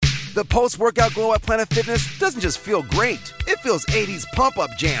The post-workout glow at Planet Fitness doesn't just feel great. It feels 80s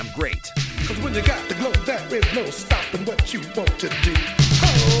pump-up jam great. Cause when you got the glow, there is no stopping what you want to do.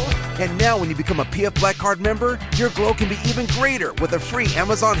 Oh. And now when you become a PF Black Card member, your glow can be even greater with a free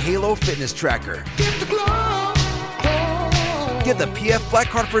Amazon Halo fitness tracker. Get the glow. Get the PF Black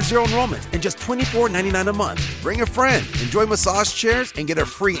Card for zero enrollment and just $24.99 a month. Bring a friend, enjoy massage chairs, and get a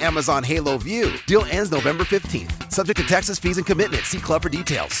free Amazon Halo View. Deal ends November 15th. Subject to taxes, fees, and commitment. See Club for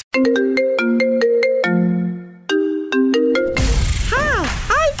details. Hi,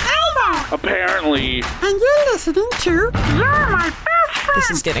 I'm Elmo. Apparently. And you're listening to You're My Best Friend. This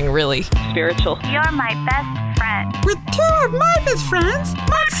is getting really spiritual. You're my best friend. With two of my best friends,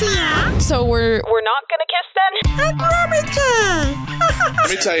 Moxia. So we're not gonna kiss then? And Ruby J. Let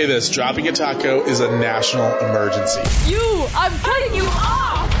me tell you this, dropping a taco is a national emergency. I'm cutting you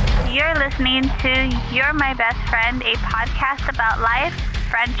off! You're listening to You're My Best Friend, a podcast about life,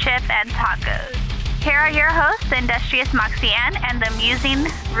 friendship, and tacos. Here are your hosts, the industrious Moxie Ann and the amusing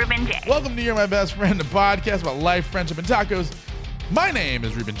Ruben J. Welcome to You're My Best Friend, a podcast about life, friendship, and tacos. My name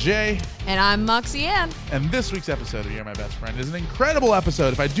is Ruben J. And I'm Moxie Ann. And this week's episode of You're My Best Friend is an incredible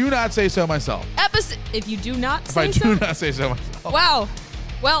episode, if I do not say so myself. If you do not If say I so? do not say so myself. Wow.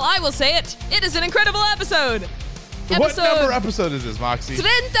 Well, I will say it. It is an incredible episode. What number episode is this, Moxie?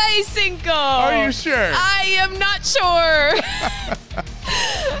 35. Are you sure? I am not sure.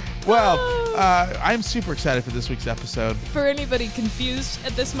 Well, I'm super excited for this week's episode. For anybody confused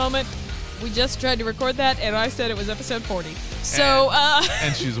at this moment, we just tried to record that, and I said it was episode 40. So,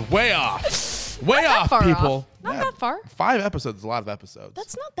 And she's way off. Way Not that off, far people. off. Not that far. 5 episodes is a lot of episodes.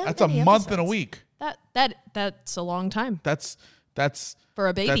 That's not that That's many a month and a episodes. week. That's a long time. That's For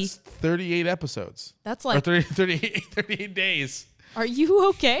a baby. That's 38 episodes. That's Or like, 38 days. are you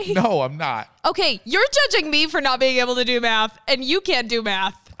okay? No, I'm not. Okay, you're judging me for not being able to do math, and you can't do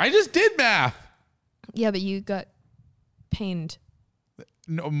math. I just did math. Yeah, but you got pained.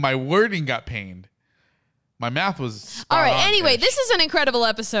 No, my wording got pained. My math was spot All right, on anyway, ish. this is an incredible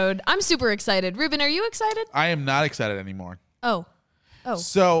episode. I'm super excited. Ruben, are you excited? I am not excited anymore. Oh.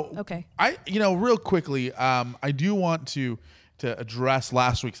 So Okay. real quickly, I do want to address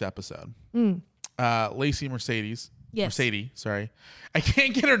last week's episode. Lacey Mercedes. Yes. Mercedes, sorry. I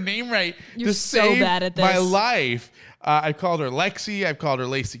can't get her name right. You're to so save bad at this. my life. I called her Lexi. I've called her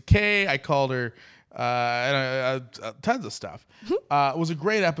Lacey K. I called her tons of stuff. It was a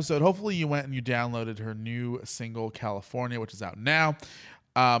great episode. Hopefully you went and you downloaded her new single, California, which is out now.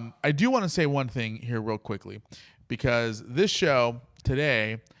 I do want to say one thing here real quickly, because this show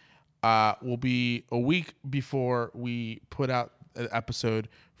today will be a week before we put out an episode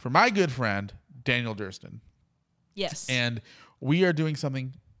for my good friend, Daniel Durston. Yes. And we are doing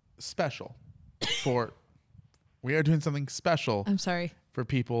something special I'm sorry. for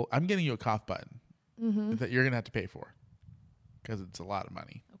people. I'm getting you a cough button that you're going to have to pay for because it's a lot of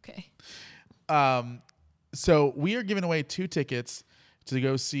money. Okay. So we are giving away 2 tickets to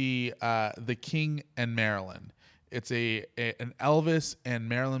go see The King and Marilyn. It's an Elvis and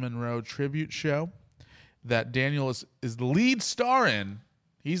Marilyn Monroe tribute show that Daniel is the lead star in.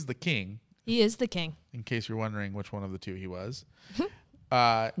 He's the king. He is the king. In case you're wondering which one of the 2 he was.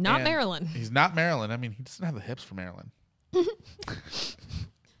 Not and Marilyn. He's not Marilyn. I mean, he doesn't have the hips for Marilyn.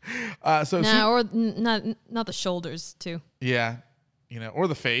 Not the shoulders too. Yeah, or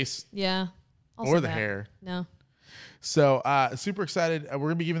the face. Yeah. Also Or the that. hair. No. So super excited. We're going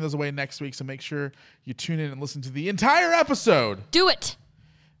to be giving those away next week. So make sure you tune in and listen to the entire episode. Do it.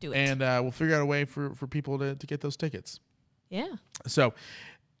 And we'll figure out a way for people to get those tickets. Yeah. So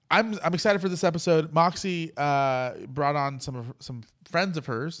I'm excited for this episode. Moxie brought on some friends of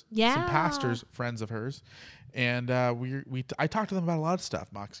hers. Yeah. Some pastors, friends of hers. And I talked to them about a lot of stuff,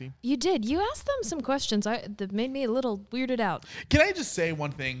 Moxie. You did. You asked them some questions that made me a little weirded out. Can I just say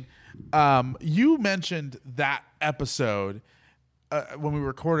one thing? You mentioned that episode when we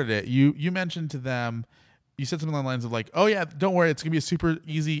recorded it. You mentioned to them, you said something along the lines of like, "Oh yeah, don't worry, it's gonna be a super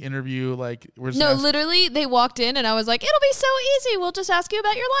easy interview." Like we're just literally, they walked in and I was like, "It'll be so easy. We'll just ask you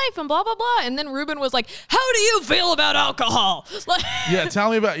about your life and blah blah blah." And then Ruben was like, "How do you feel about alcohol?" Yeah, tell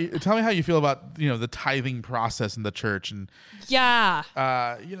me how you feel about the tithing process in the church and yeah,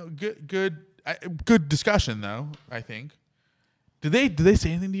 good discussion though. I think. Did they say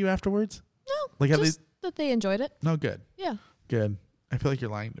anything to you afterwards? no, just that they enjoyed it. No, good. Yeah, Good. I feel like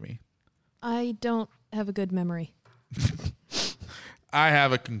you're lying to me. I don't have a good memory. I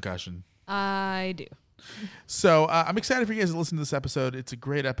have a concussion. I do. So I'm excited for you guys to listen to this episode. It's a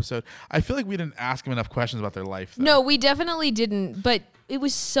great episode. I feel like we didn't ask them enough questions about their life, though. No, we definitely didn't. But it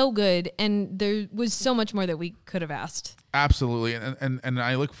was so good, and there was so much more that we could have asked. Absolutely. And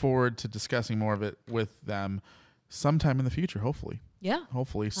I look forward to discussing more of it with them sometime in the future, hopefully. Yeah.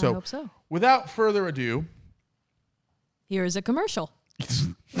 Hopefully. I hope so. Without further ado, here is a commercial.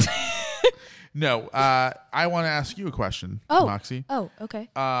 No, I want to ask you a question, Moxie. Oh, okay.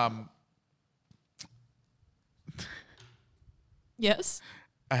 Yes.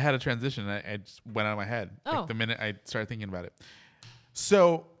 I had a transition. I just went out of my head Oh. the minute I started thinking about it.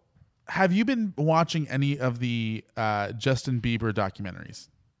 So, have you been watching any of the Justin Bieber documentaries,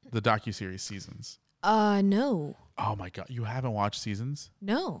 the docuseries seasons? No. Oh my God, you haven't watched seasons?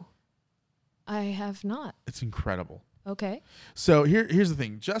 No. I have not. It's incredible. Okay. So here's the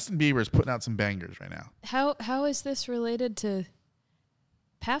thing. Justin Bieber is putting out some bangers right now. How is this related to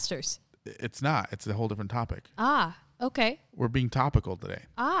pastors? It's not. It's a whole different topic. Ah, okay. We're being topical today.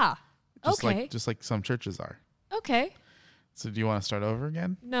 Ah, okay. Just like some churches are. Okay. So do you want to start over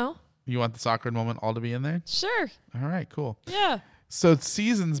again? No. You want this awkward moment all to be in there? Sure. All right, cool. Yeah. So it's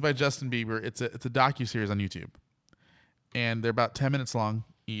Seasons by Justin Bieber. It's a docuseries on YouTube. And they're about 10 minutes long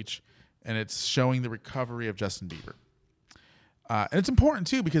each. And it's showing the recovery of Justin Bieber. And it's important,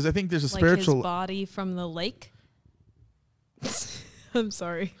 too, because I think there's a spiritual... His body from the lake? I'm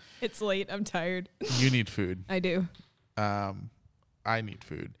sorry. It's late. I'm tired. You need food. I do. I need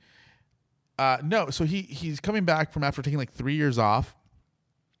food. No, so he's coming back from after taking like 3 years off.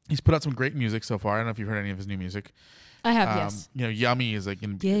 He's put out some great music so far. I don't know if you've heard any of his new music. I have, yes. You know, Yummy is like...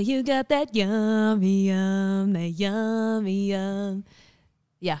 Yeah, you got that yummy yum, that yummy yum.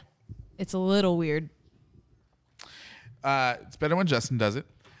 Yeah. It's a little weird. It's better when Justin does it.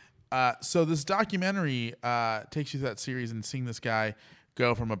 So this documentary takes you through that series and seeing this guy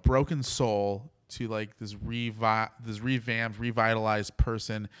go from a broken soul to like this revamped, revitalized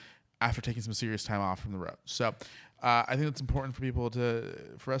person after taking some serious time off from the road. So I think it's important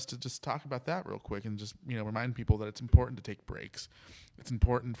for us to just talk about that real quick and just remind people that it's important to take breaks. It's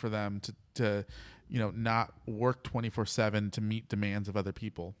important for them to not work 24/7 to meet demands of other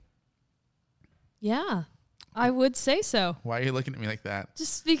people. Yeah. I would say so. Why are you looking at me like that?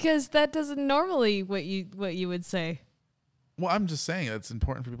 Just because that doesn't normally what you would say. Well, I'm just saying it's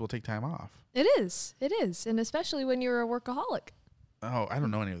important for people to take time off. It is. And especially when you're a workaholic. Oh, I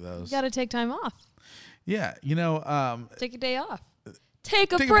don't know any of those. You got to take time off. Yeah, take a day off.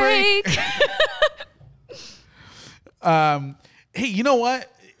 Take a break. Hey, you know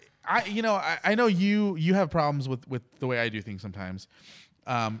what? I know you have problems with the way I do things sometimes.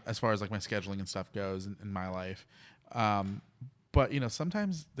 As far as like my scheduling and stuff goes in my life. But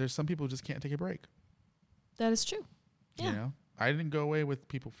sometimes there's some people who just can't take a break. That is true. Yeah. I didn't go away with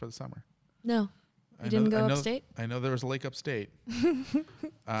people for the summer. No. You didn't go upstate? I know there was a lake upstate.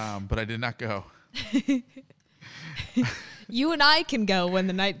 But I did not go. You and I can go when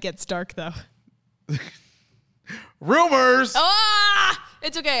the night gets dark though. Rumors.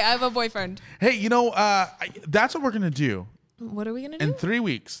 It's okay. I have a boyfriend. Hey, that's what we're going to do. What are we going to do? In 3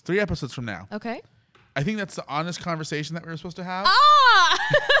 weeks, 3 episodes from now. Okay. I think that's the honest conversation that we were supposed to have.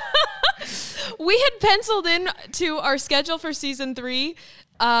 We had penciled in to our schedule for season 3.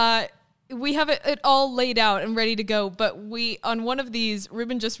 We have it all laid out and ready to go. But on one of these,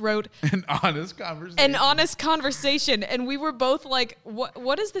 Ruben just wrote an honest conversation. And we were both like,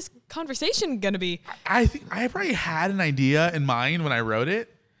 what is this conversation going to be? I think I probably had an idea in mind when I wrote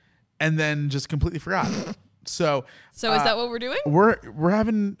it and then just completely forgot. So is that what we're doing? We're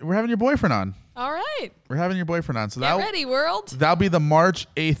having your boyfriend on. All right. We're having your boyfriend on. So get ready, world. That'll be the March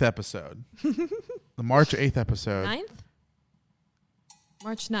 8th episode. The March 8th episode. 9th?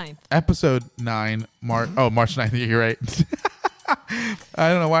 March 9th. Episode 9. March 9th. You're right. I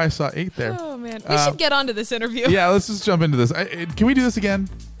don't know why I saw 8 there. Oh, man. We should get onto this interview. Yeah, let's just jump into this. Can we do this again?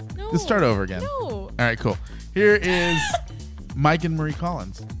 No. Let's start over again. No. All right, cool. Here is Mike and Marie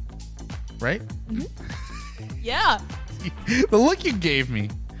Collins. Right? Mm-hmm. Yeah. The look you gave me.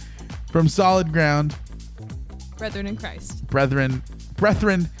 From Solid Ground. Brethren in Christ. Brethren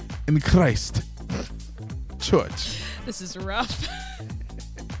in Christ Church. This is rough.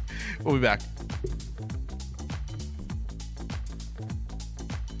 We'll be back.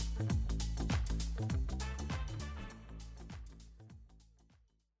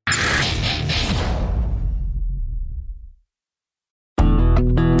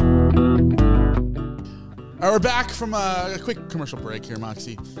 All right, we're back from a quick commercial break here,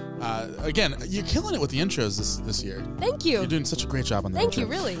 Moxie. Again, you're killing it with the intros this year. Thank you. You're doing such a great job on the Thank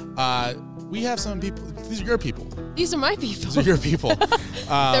intro. you, really. We have some people. These are your people. These are my people. These are your people.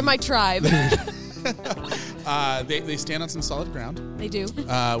 They're my tribe. They stand on some solid ground, They do.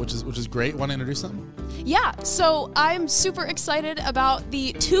 which is great. Want to introduce them? Yeah, so I'm super excited about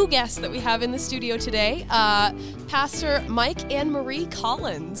the two guests that we have in the studio today. Pastor Mike and Marie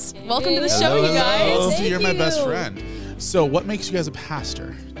Collins. Welcome to the show, you guys. So you're my best friend. So what makes you guys a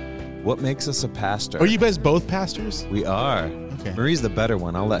pastor? What makes us a pastor? Are you guys both pastors? We are. Okay. Marie's the better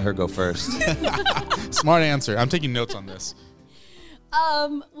one. I'll let her go first. Smart answer. I'm taking notes on this.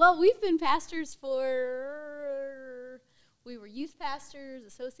 Well, we've been pastors we were youth pastors,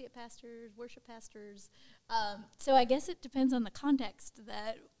 associate pastors, worship pastors. So I guess it depends on the context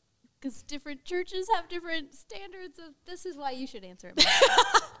because different churches have different standards of this is why you should answer it.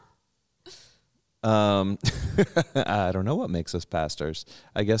 I don't know what makes us pastors.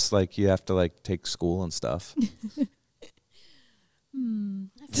 I guess you have to take school and stuff.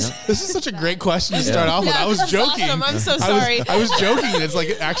 This is such a great question to start off with. I was that's joking. awesome. I'm so sorry. I was joking. It's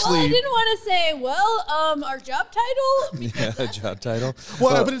actually. Well, I didn't want to say, our job title. Yeah, job title.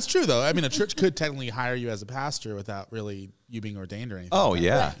 Well, but it's true though. I mean, a church could technically hire you as a pastor without really you being ordained or anything. Oh like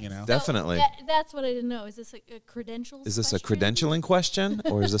yeah, that, definitely. That's what I didn't know. Is this a credentials? Is this a question? credentialing question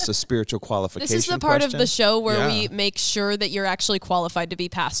or is this a spiritual qualification? This is the part question? of the show where Yeah. we make sure that you're actually qualified to be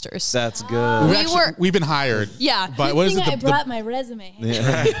pastors. That's good. We've been hired. Yeah. But what is Good it? thing I brought my resume.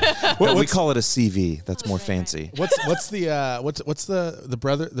 Yeah. We call it a CV. That's more fancy. What's the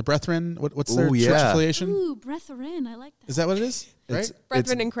brethren? What's their Ooh, church yeah. affiliation? Ooh, brethren. I like that. Is that what it is? Right?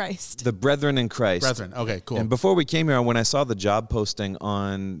 Brethren in Christ. The Brethren in Christ. Brethren. Okay, cool. And before we came here, when I saw the job posting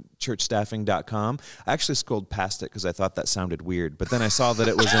on churchstaffing.com, I actually scrolled past it because I thought that sounded weird. But then I saw that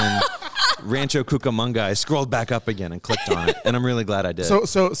it was in Rancho Cucamonga. I scrolled back up again and clicked on it, and I'm really glad I did. So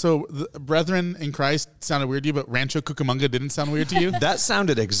the Brethren in Christ sounded weird to you, but Rancho Cucamonga didn't sound weird to you? That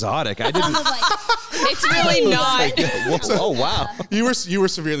sounded exotic. I didn't. It's really not. Oh wow! You were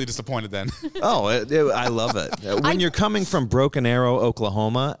severely disappointed then. Oh, I love it. When you're coming from Broken Arrow,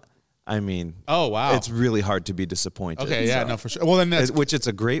 Oklahoma, I mean, Oh wow! it's really hard to be disappointed. Okay, yeah, So- no, for sure. Well, then that's Which it's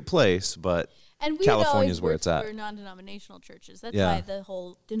a great place, but And we California's where it's at. For non-denominational churches. That's Yeah. why the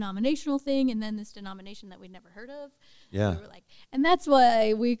whole denominational thing, and then this denomination that we'd never heard of. Yeah. We were and that's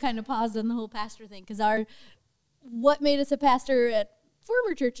why we kind of paused on the whole pastor thing, because what made us a pastor at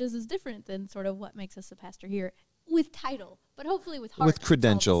former churches is different than sort of what makes us a pastor here with title, but hopefully with heart. with it's all the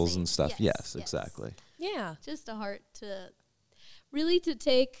credentials same. and stuff. Yes, exactly. Yeah. Just a heart to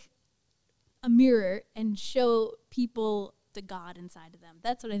take a mirror and show people the God inside of them.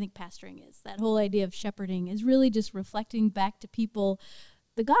 That's what I think pastoring is. That whole idea of shepherding is really just reflecting back to people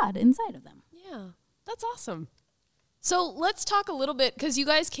the God inside of them. Yeah. That's awesome. So let's talk a little bit, because you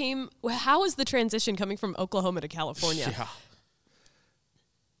guys how was the transition coming from Oklahoma to California? yeah.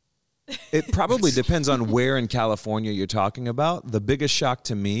 It probably depends on where in California you're talking about. The biggest shock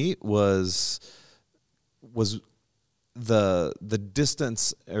to me was the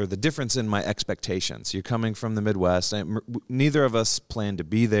distance or the difference in my expectations. You're coming from the Midwest. Neither of us planned to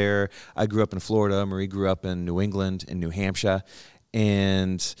be there. I grew up in Florida. Marie grew up in New England, in New Hampshire.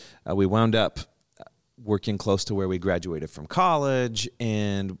 And we wound up working close to where we graduated from college.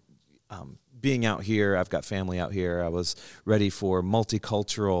 And being out here, I've got family out here. I was ready for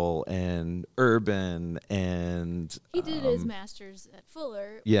multicultural and urban and He did his master's at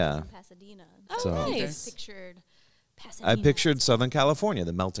Fuller. Yeah. In Pasadena. So- nice. Pictured Pasadena. I pictured Southern California,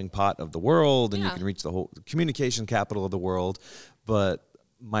 the melting pot of the world, and you Yeah. can reach the whole communication capital of the world. But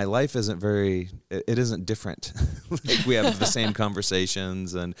my life isn't it isn't different. We have the same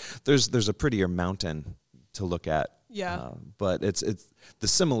conversations, and there's a prettier mountain to look at. Yeah. But it's the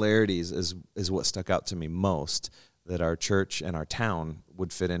similarities is what stuck out to me most, that our church and our town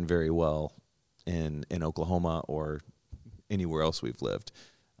would fit in very well in Oklahoma or anywhere else we've lived.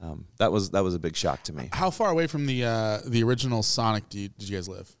 That was a big shock to me. How far away from the original Sonic did you guys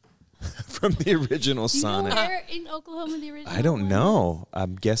live? From the original Do you know Sonic. where in Oklahoma the original I don't one know.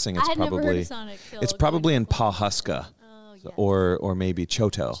 I'm guessing it's I had never heard probably of Sonic till it's going probably to in Oklahoma. Pawhuska, Oh, yeah. or maybe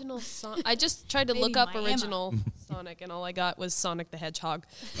Choto. I just tried to Maybe look up Miami. original Sonic, and all I got was Sonic the Hedgehog.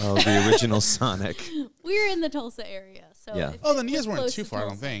 Oh, the original Sonic. We're in the Tulsa area, so Yeah. if Oh, then you we're guys weren't close too to far, I don't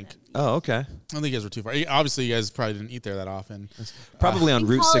Tulsa, think. then- Oh, okay. I don't think you guys were too far. Obviously, you guys probably didn't eat there that often. Probably on in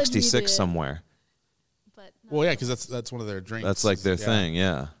Route college we 66 did. somewhere. But Well, yeah, because that's one of their drinks. That's like their Yeah. thing.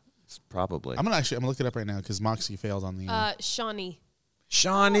 Yeah, it's probably. I'm gonna look it up right now because Moxie failed on the. Shawnee.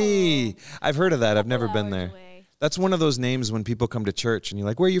 Shawnee. I've heard of that. I've never been hours there. away. That's one of those names when people come to church and you're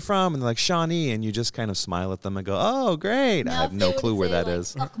like, where are you from? And they're like, Shawnee. And you just kind of smile at them and go, oh, great. Now, I have if no they would clue where say, that like,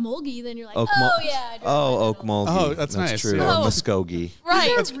 is. Okmulgee, then you're like, Okmul- oh, yeah. I drove by that Okmulgee. Oh, that's nice, true. yeah. Or Oh. Muskogee.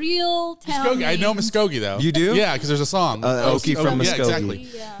 Right. These are real town Muskogee. I know names. Muskogee though. You do? Yeah, because there's a song. Okie from Yeah, Muskogee. exactly.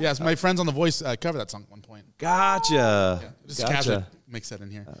 Yeah. Yes, my friends on The Voice covered that song at one point. Gotcha. Just casually Gotcha. mix that in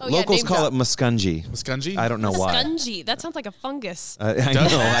here. Oh, yeah, Locals name call drop. it Muscogee. Muscogee? I don't know why. Scungy. That sounds like a fungus. I know.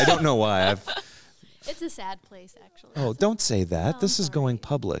 I don't know why. It's a sad place, actually. Oh, don't say that. Oh, This is sorry. going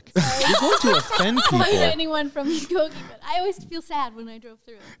public. You're going to offend I don't know people. anyone from Muskogee, but I always feel sad when I drove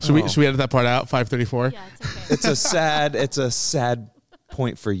through it. Should we edit that part out? 5:34. Yeah, it's okay. It's a sad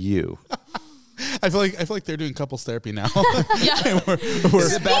point for you. I feel like they're doing couples therapy now. Yeah.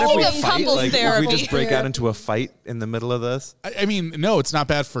 Is it bad if we Speaking of fight? couples Like, if we therapy. just break out into a fight in the middle of this? I mean, no, it's not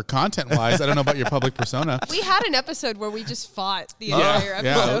bad for content-wise. I don't know about your public persona. We had an episode where we just fought the entire episode.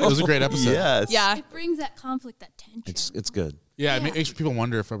 Yeah, it was a great episode. Yes. Yeah. It brings that conflict, that tension. It's good. Yeah, it makes people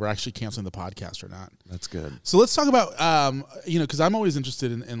wonder if we're actually canceling the podcast or not. That's good. So let's talk about, because I'm always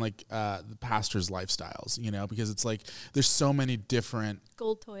interested in the pastors' lifestyles, because it's like there's so many different.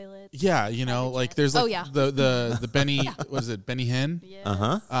 Gold toilets. Yeah, like there's like Oh, yeah. the Benny, what is it, Benny Hinn? Yes.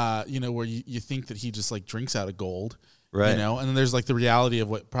 Uh-huh. Where you think that he just like drinks out of gold. Right. And then there's like the reality of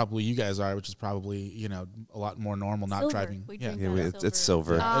what probably you guys are, which is probably, a lot more normal, not Silver. driving. We Yeah. drink Yeah, out of it's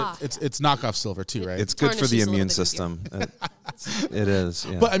silver. Ah. It's knockoff silver too, right? It's good for the Tarnishes a little immune bit system. It is.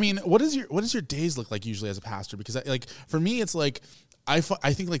 Yeah. But I mean, what does your days look like usually as a pastor? Because for me, it's like I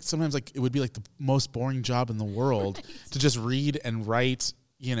think like sometimes like it would be like the most boring job in the world to just read and write,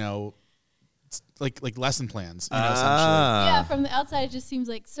 like lesson plans. Essentially. Yeah, from the outside, it just seems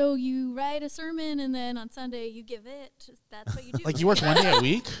like, so you write a sermon and then on Sunday you give it. That's what you do. Like you work one day a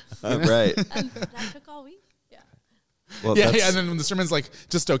week. Right. And that took all week. Yeah. Well, Yeah, that's- and then when the sermon's like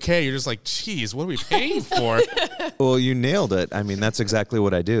just okay, you're just like, geez, what are we paying for? well, you nailed it. I mean, that's exactly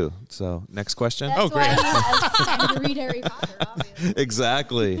what I do. So, next question. That's great. why he has time to read Harry Potter, obviously.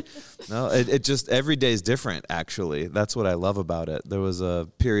 Exactly. No, it just every day is different. Actually, that's what I love about it. There was a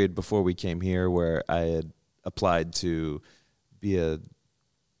period before we came here where I had applied to be a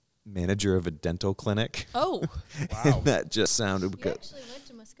manager of a dental clinic. Oh. And that just sounded You good. actually went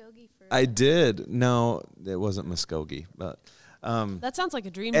to Muskogee for... I did. No, it wasn't Muskogee, but That sounds like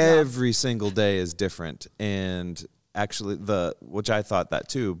a dream job. every single day is different. And actually, which I thought that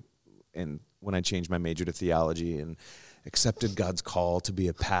too, and when I changed my major to theology and accepted God's call to be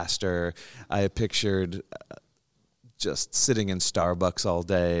a pastor, I pictured just sitting in Starbucks all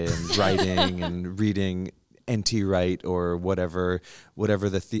day and writing and reading N.T. Wright or whatever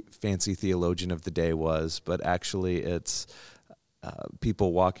the fancy theologian of the day was. But actually, it's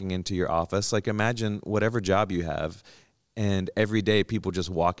people walking into your office. Like, imagine whatever job you have, and every day people just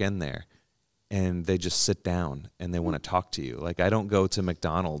walk in there and they just sit down and they want to talk to you. Like, I don't go to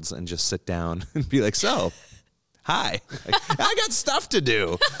McDonald's and just sit down and be like, so, hi, like, I got stuff to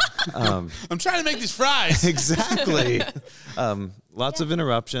do. I'm trying to make these fries. Exactly. Lots of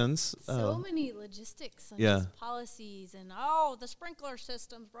interruptions. So many logistics and Yeah. just policies and, the sprinkler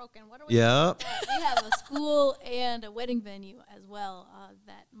system's broken. What are we Yeah. doing with that? We have a school and a wedding venue as well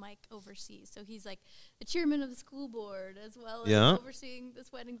that Mike oversees. So he's like the chairman of the school board as well Yeah. as overseeing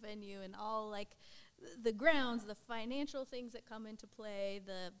this wedding venue and all like the grounds, the financial things that come into play,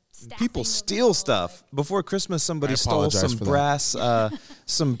 the staffing People of it steal all, stuff. like- Before Christmas, somebody I stole apologize some for that. brass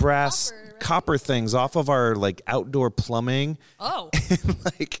Copper, right? copper things off of our like outdoor plumbing. Oh.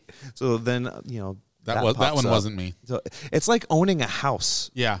 Like, so then That one pops up. wasn't me. So it's like owning a house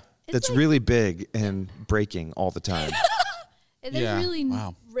Yeah. that's really big and breaking all the time. And there's Yeah, really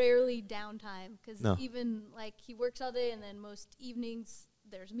wow. rarely downtime because No. even like he works all day and then most evenings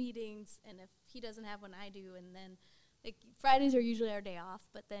there's meetings and if he doesn't have one I do and then like Fridays are usually our day off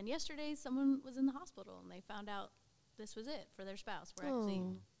but then yesterday someone was in the hospital and they found out this was it for their spouse. We're actually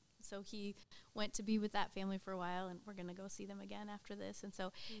so he went to be with that family for a while and we're gonna go see them again after this and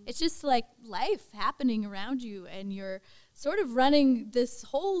so it's just like life happening around you and you're sort of running this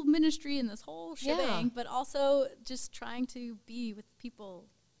whole ministry and this whole shebang but also just trying to be with people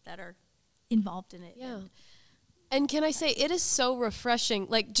that are involved in it. Yeah. And can I say, it is so refreshing,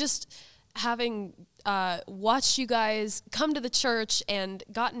 like just having watched you guys come to the church and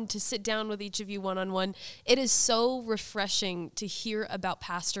gotten to sit down with each of you one-on-one. It is so refreshing to hear about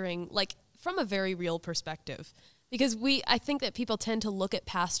pastoring, like from a very real perspective. Because I think that people tend to look at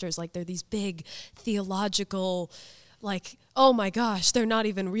pastors like they're these big theological, like, oh my gosh, they're not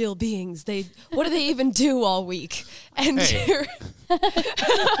even real beings. What do they even do all week? And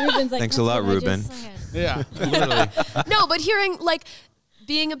Ruben's like, Thanks a lot, "That's what I Ruben." just said." Yeah. Literally. no, but hearing like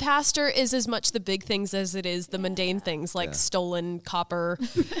being a pastor is as much the big things as it is the mundane things like stolen copper.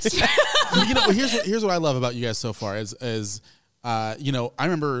 Here's what I love about you guys so far is I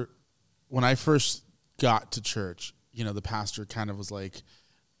remember when I first got to church, the pastor kind of was like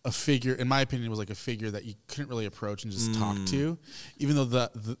a figure, in my opinion, was like a figure that you couldn't really approach and just talk to, even though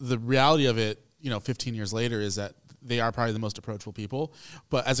the reality of it, 15 years later is that they are probably the most approachable people.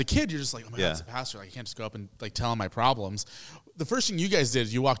 But as a kid, you're just like, oh my God, it's a pastor. Like, I can't just go up and like tell him my problems. The first thing you guys did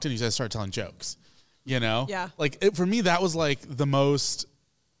is you walked in, you guys started telling jokes, Yeah. Like for me, that was like the most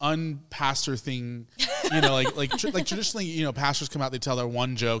unpastor thing, like traditionally, pastors come out, they tell their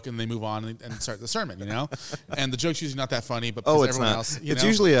one joke and they move on and start the sermon, and the joke's usually not that funny, but it's everyone not. else, it's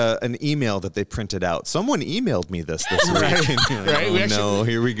usually an email that they printed out. Someone emailed me this week. Right? Oh,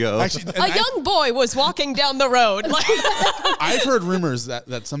 here we go. Actually, a young boy was walking down the road. I've heard rumors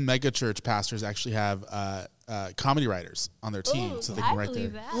that some mega church pastors actually have comedy writers on their team, so they can write their.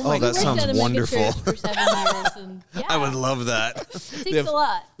 That sounds wonderful. For 7 years and, I would love that. It takes a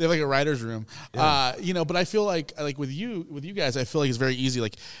lot. They have like a writer's room, but I feel like with you guys, I feel like it's very easy.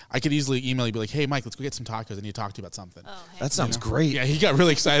 Like I could easily email you, be like, "Hey, Mike, let's go get some tacos. I need to talk to you about something." Oh, that sounds great. Yeah, he got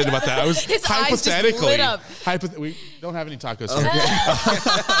really excited about that. I was His hypothetically. eyes just lit up. We don't have any tacos.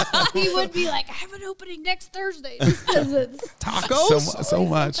 Here. He would be like, "I have an opening next Thursday." Just 'cause it's Tacos? So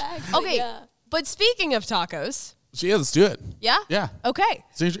much. Okay, but speaking of tacos. So yeah, let's do it. Yeah? Yeah. Okay.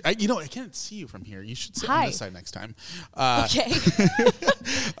 So, I can't see you from here. You should sit on this side next time. Okay.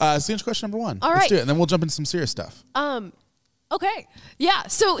 Signature question number 1. All Let's right. do it, and then we'll jump into some serious stuff. Okay. Yeah.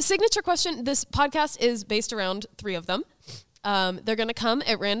 So signature question. This podcast is based around 3 of them. They're going to come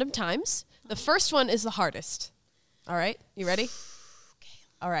at random times. The first one is the hardest. All right. You ready? Okay.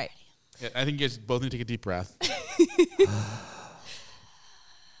 All right. Yeah, I think you guys both need to take a deep breath.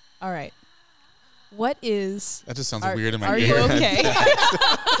 All right. What is... That just sounds weird in my ear. Are you okay?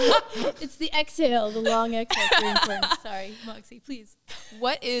 It's the exhale, the long exhale. Very important. Sorry, Moxie, please.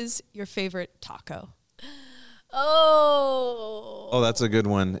 What is your favorite taco? Oh, that's a good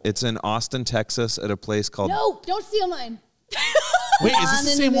one. It's in Austin, Texas, at a place called No, don't steal mine. Wait, is this the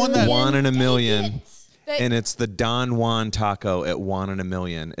same one that... Juan in a Million? Dang it. And it's the Don Juan Taco at Juan in a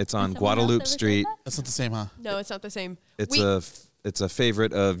Million. It's on Someone Guadalupe else ever Street. said That's not the same, huh? No, it's not the same. It's a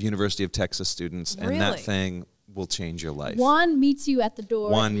favorite of University of Texas students, and that Really? thing will change your life. Juan meets you at the door.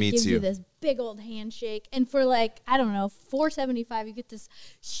 Juan and he meets gives you you. this big old handshake, and for like $4.75, you get this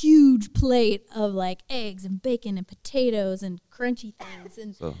huge plate of like eggs and bacon and potatoes and crunchy things,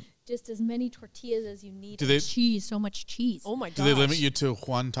 and just as many tortillas as you need. And cheese, so much cheese. Oh my gosh. Do they limit you to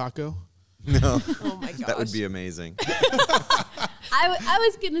Juan Taco? No. Oh my gosh. That would be amazing. I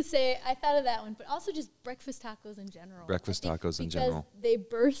was gonna say I thought of that one, but also just breakfast tacos in general. Breakfast I think tacos in because general. they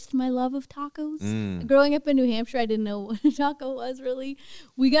burst my love of tacos. Growing up in New Hampshire, I didn't know what a taco was really.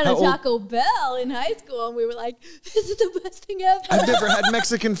 We got How a old- Taco Bell in high school, and we were like, "This is the best thing ever." I've never had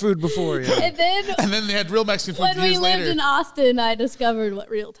Mexican food before. Yeah. And then And then they had real Mexican food when we years lived later. in Austin, I discovered what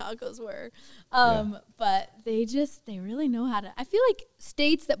real tacos were. But they really know how to. I feel like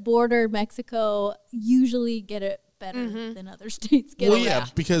states that border Mexico usually get it better than other states get Well, it. yeah,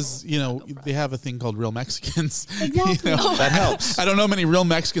 because they have a thing called real Mexicans. Exactly. That helps. I don't know many real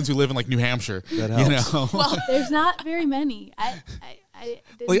Mexicans who live in like New Hampshire. That helps. Well, There's not very many.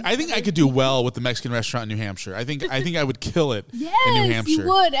 I think I could do well with the Mexican restaurant in New Hampshire. I think I would kill it in New Yes, Hampshire. you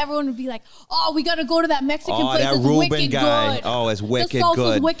would. Everyone would be like, "Oh, we got to go to that Mexican Oh, place. that It's Ruben wicked guy. good. Oh, it's wicked the salsa's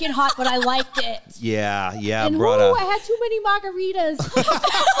good." wicked hot, but I liked it." Yeah, And brother. I had too many margaritas.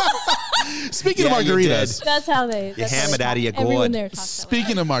 Speaking Yeah, of you margaritas, did. That's how they. That's ham how it they outta talk. your Everyone gourd. there talks that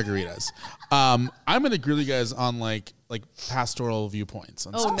speaking of margaritas, I'm gonna grill you guys on like pastoral viewpoints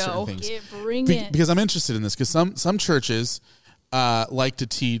on Oh, some no. certain way. things. Yeah, bring it. Because I'm interested in this. Because some churches like to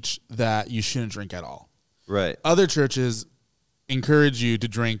teach that you shouldn't drink at all. Right. Other churches encourage you to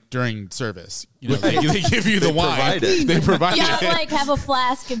drink during service. They give you the wine. provide it. They provide Yeah, it. like have a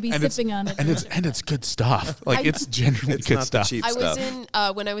flask and be And it's- sipping on it. and it's good stuff. Like it's generally It's good not stuff. the cheap I stuff. was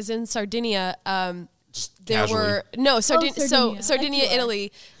in when I was in Sardinia. There casually. were Sardinia, Sardinia. Sardinia, Like you are.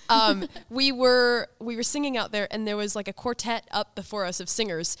 Italy. We were singing out there, and there was like a quartet up before us of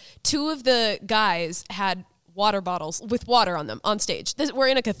singers. 2 of the guys had water bottles with water on them on stage. We're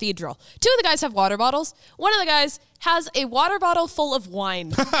in a cathedral. 2 of the guys have water bottles. One of the guys has a water bottle full of wine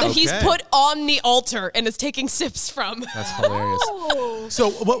that he's Okay. put on the altar and is taking sips from. That's hilarious. Oh, So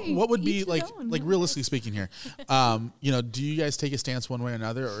what would be each like his own. realistically speaking here? Do you guys take a stance one way or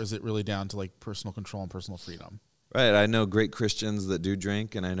another, or is it really down to like personal control and personal freedom? Right. I know great Christians that do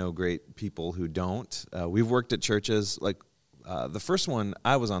drink, and I know great people who don't. We've worked at churches like The first one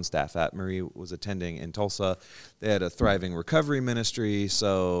I was on staff at, Marie was attending in Tulsa. They had a thriving recovery ministry,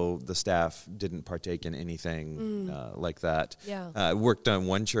 so the staff didn't partake in anything like that. Yeah. I worked on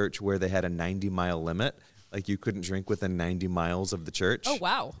one church where they had a 90-mile limit. Like you couldn't drink within 90 miles of the church. Oh,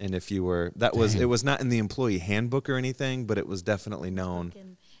 wow. And if you were, it was not in the employee handbook or anything, but it was definitely known.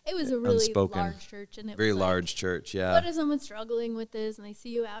 It was a really unspoken, large church. And it very was like, large church, yeah. What if someone's struggling with this and they see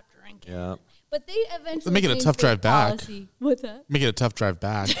you out drinking? Yeah. But they eventually Make it a changed tough their drive back. policy. What's that? Make it a tough drive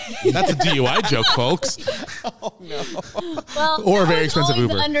back. That's a DUI joke, folks. Well, Or a that very was expensive always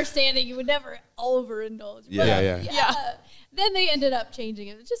Uber. the understanding you would never overindulge. Yeah. But, Yeah. Then they ended up changing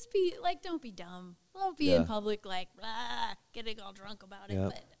it. Just be like, don't be dumb. Don't be in Yeah. public like getting all drunk about it.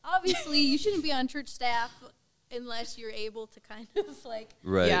 Yep. But obviously, you shouldn't be on church staff unless you're able to kind of like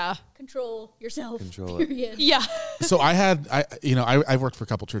Right. Yeah. control yourself. Control it. period. Yeah. So I've worked for a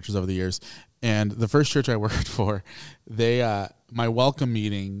couple churches over the years, and the first church I worked for, they my welcome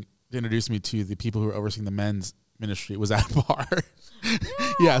meeting to introduce me to the people who were overseeing the men's ministry was at a bar.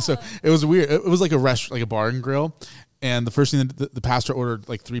 Yeah, so it was weird. It was like a restaurant, like a bar and grill, and the first thing the pastor ordered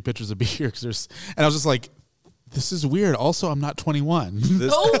like 3 pitchers of beer and I was just like, this is weird. Also, I'm not 21.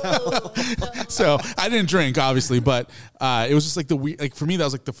 So I didn't drink, obviously, but it was just like like for me, that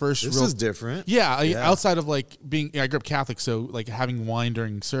was like the first This real is different. Yeah, outside of like I grew up Catholic, so like having wine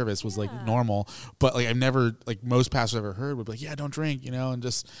during service was like normal. But like I've never, like most pastors I've ever heard would be like, yeah, don't drink, and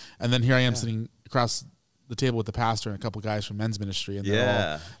then here I am sitting across the table with the pastor and a couple guys from men's ministry, and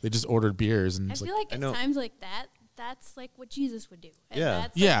they just ordered beers, and I it's feel like at times like that, that's like what Jesus would do. And Yeah.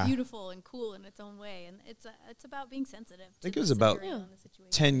 that's Yeah. like beautiful and cool in its own way. And it's about being sensitive. I think it was about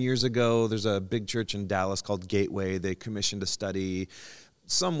 10 years ago. There's a big church in Dallas called Gateway. They commissioned a study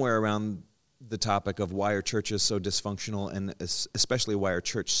somewhere around the topic of why are churches so dysfunctional, and especially why are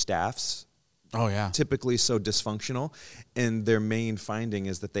church staffs typically so dysfunctional. And their main finding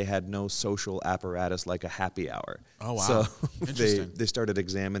is that they had no social apparatus like a happy hour. Oh, wow. So Interesting. they started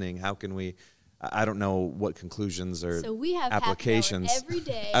examining how can we, I don't know what conclusions or So we have applications. happy hour every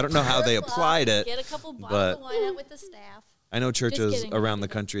day. I don't know how they 4 o'clock, applied it. Get a couple bottles but of wine out with the staff. I know churches kidding, around the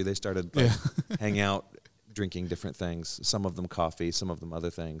I'm country, they started hang out, drinking different things. Some of them coffee, some of them other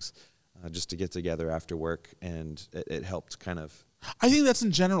things, just to get together after work, and it helped kind of. I think that's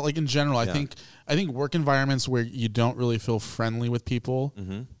in general. Like in general, I think work environments where you don't really feel friendly with people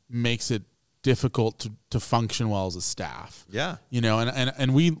makes it difficult to function well as a staff. Yeah,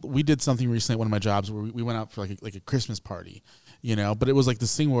 and we did something recently at one of my jobs where we went out for like a Christmas party, but it was like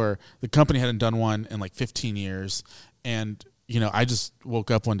this thing where the company hadn't done one in like 15 years, and I just woke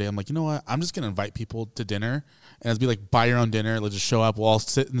up one day. I'm like, you know what? I'm just gonna invite people to dinner, and it'd be like buy your own dinner. Let's just show up. We'll all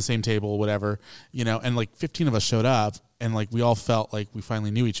sit in the same table, whatever, And like 15 of us showed up, and like we all felt like we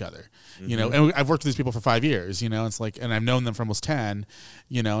finally knew each other, And I've worked with these people for 5 years, It's like, and I've known them for almost 10,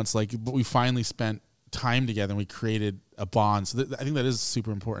 It's like, but we finally spent time together and we created a bond. So I think that is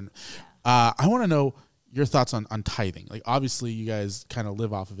super important. I want to know your thoughts on tithing. Like, obviously you guys kind of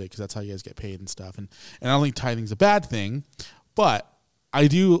live off of it because that's how you guys get paid and stuff. And I don't think tithing's a bad thing, but I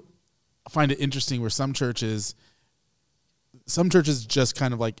do find it interesting where some churches just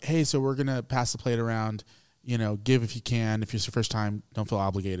kind of like, hey, so we're going to pass the plate around, give if you can. If it's your first time, don't feel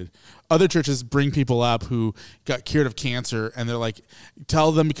obligated. Other churches bring people up who got cured of cancer, and they're like,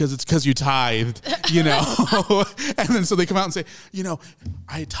 tell them because it's because you tithed, And then so they come out and say,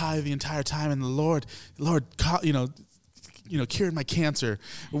 I tithe the entire time, and the Lord, cured my cancer.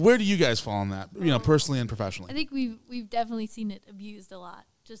 Where do you guys fall on that, personally and professionally? I think we've definitely seen it abused a lot.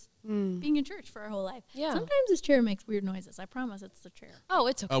 Just being in church for our whole life. Yeah. Sometimes this chair makes weird noises. I promise it's the chair. Oh,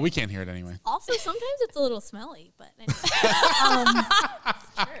 it's okay. Oh, we can't hear it anyway. Also, sometimes it's a little smelly, but anyway.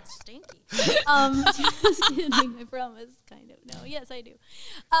 This chair is stinky. Just kidding. I promise. Kind of. No. Yes, I do.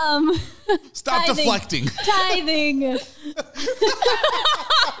 Stop deflecting. Tithing.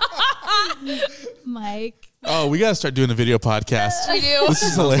 Mike. Oh, we got to start doing a video podcast. We do. This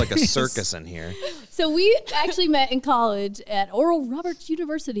is sounds like hilarious. a circus in here. So we actually met in college at Oral Roberts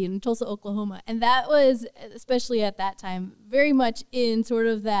University in Tulsa, Oklahoma. And that was, especially at that time, very much in sort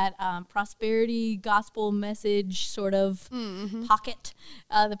of that prosperity gospel message sort of pocket.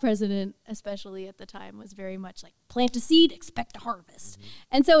 The president, especially at the time, was very much like, plant a seed, expect a harvest.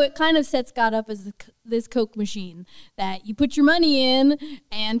 And so it kind of sets God up as this Coke machine that you put your money in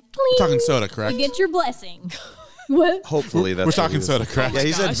and clean. We're talking soda, correct? You get your blessing. What? Hopefully that's We're what talking he was- soda, correct? Yeah,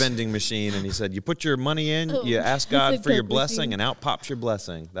 he said vending machine, and he said you put your money in, you ask he said God for your Coke blessing, machine. and out pops your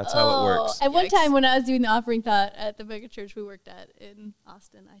blessing. That's how it works. At one Yikes. time when I was doing the offering thought at the mega church we worked at in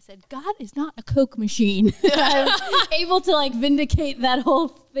Austin, I said, God is not a Coke machine. I was able to like vindicate that whole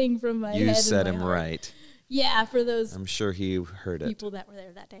thing from my head. You and said my him heart. right. Yeah, for those I'm sure he heard it. people that were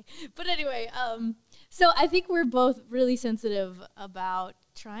there that day. But anyway, so I think we're both really sensitive about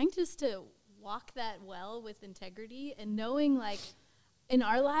trying just to walk that well with integrity and knowing, like, in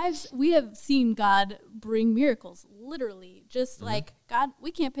our lives, we have seen God bring miracles, literally. Just like, God,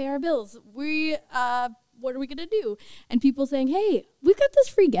 we can't pay our bills. What are we going to do? And people saying, hey, we've got this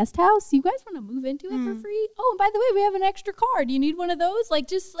free guest house. You guys want to move into it for free? Oh, and by the way, we have an extra car. Do you need one of those? Like,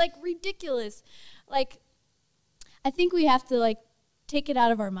 just, like, ridiculous. Like, I think we have to, like, take it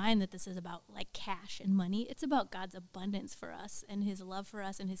out of our mind that this is about, like, cash and money. It's about God's abundance for us and his love for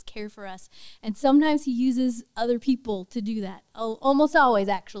us and his care for us. And sometimes he uses other people to do that. Oh, almost always,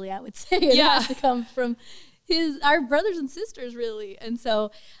 actually, I would say. It has to come from our brothers and sisters, really. And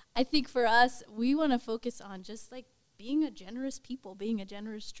so I think for us, we want to focus on just, like, being a generous people, being a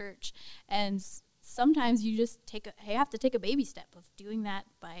generous church. And sometimes you just have to take a baby step of doing that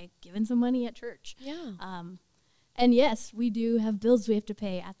by giving some money at church. Yeah. And yes, we do have bills we have to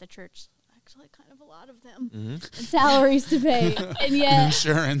pay at the church. Actually, kind of a lot of them. And salaries to pay. And yet,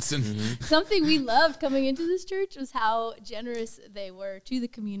 Insurance and something we loved coming into this church was how generous they were to the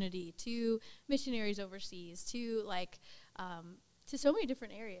community, to missionaries overseas, to, like, to so many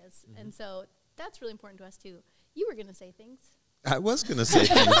different areas. And so that's really important to us too. You were going to say things. I was going to say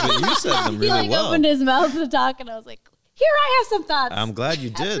things, but you said them really He, like, well. opened his mouth to talk, and I was like, here, I have some thoughts. I'm glad you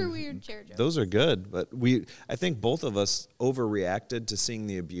did. After weird chair jokes. Those are good, but I think both of us overreacted to seeing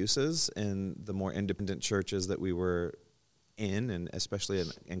the abuses in the more independent churches that we were in, and especially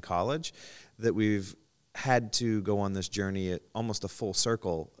in college, that we've had to go on this journey at almost a full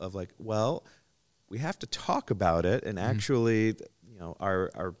circle of, like, well, we have to talk about it, and actually, you know,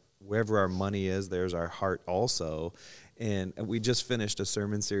 our wherever our money is, there's our heart also. And we just finished a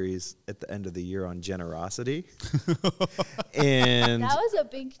sermon series at the end of the year on generosity. And that was a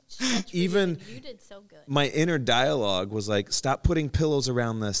big stretch for even you did so good. My inner dialogue was like, stop putting pillows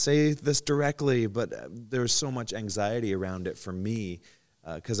around this, say this directly. But there's so much anxiety around it for me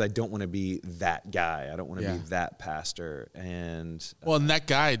because I don't want to be that guy. I don't want to be that pastor. And and that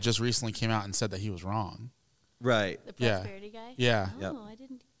guy just recently came out and said that he was wrong. Right. The prosperity guy? Yeah. Oh, I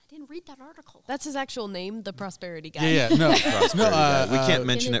didn't read that article. That's his actual name, the prosperity guy. Yeah, no. We can't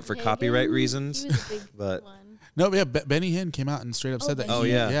mention it for Kenneth copyright Hagin, reasons, he was a big but one. No, yeah, Benny Hinn came out and straight up said that. Oh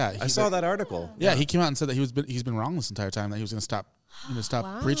yeah, yeah. I saw that article. Yeah, he came out and said that he's been wrong this entire time. That he was going to stop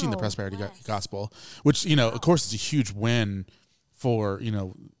Wow. preaching the prosperity gospel, which, you know, of course, is a huge win for, you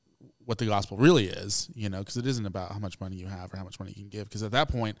know, what the gospel really is. You know, because it isn't about how much money you have or how much money you can give. Because at that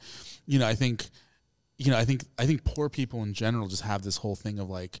point, you know, I think poor people in general just have this whole thing of,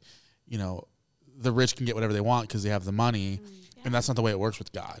 like, you know, the rich can get whatever they want because they have the money, and that's not the way it works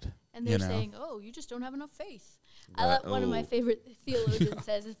with God. And they're saying, oh, you just don't have enough faith. One of my favorite theologians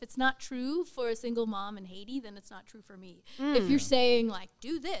says, if it's not true for a single mom in Haiti, then it's not true for me. If you're saying, like,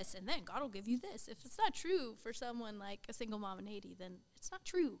 do this, and then God will give you this. If it's not true for someone like a single mom in Haiti, then it's not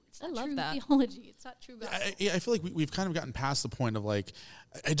true. It's not true theology. It's not true gospel. I feel like we've kind of gotten past the point of, like,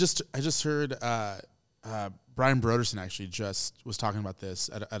 I just heard Brian Broderson actually just was talking about this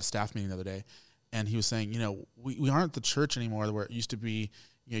at a staff meeting the other day. And he was saying, you know, we aren't the church anymore where it used to be,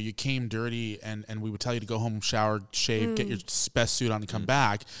 you know, you came dirty and we would tell you to go home, shower, shave, get your best suit on and come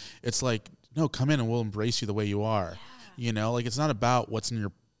back. It's like, no, come in and we'll embrace you the way you are. Yeah. You know, like, it's not about what's in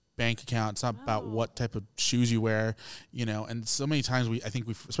your bank account. It's not about what type of shoes you wear, you know. And so many times I think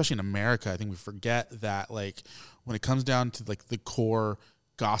especially in America, I think we forget that, like, when it comes down to, like, the core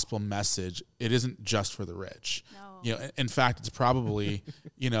gospel message, it isn't just for the rich. No. You know, in fact, it's probably,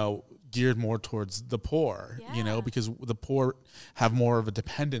 you know, geared more towards the poor, you know, because the poor have more of a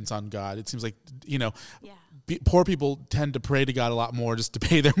dependence on God. It seems like, you know, poor people tend to pray to God a lot more just to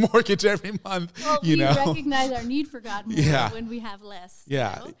pay their mortgage every month. Well, you know, recognize our need for God more when we have less.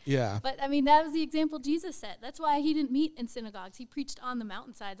 Yeah, you know? yeah. But I mean, that was the example Jesus set. That's why he didn't meet in synagogues. He preached on the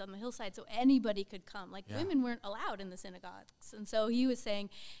mountainsides, on the hillside, so anybody could come. Like, women weren't allowed in the synagogues. And so he was saying,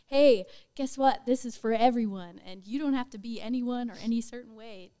 hey, guess what? This is for everyone. And you don't have to be anyone or any certain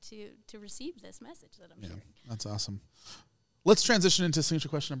way to receive this message that I'm sharing. That's awesome. Let's transition into signature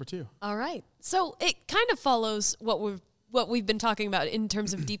question number 2. All right. So it kind of follows what we've been talking about in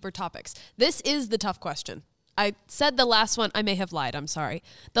terms of deeper topics. This is the tough question. I said the last one. I may have lied. I'm sorry.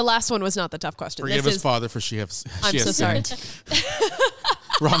 The last one was not the tough question. Forgive us, Father, for she has sorry. sinned.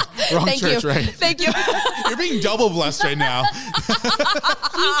 wrong Thank church, you. right? Thank you. You're being double blessed right now.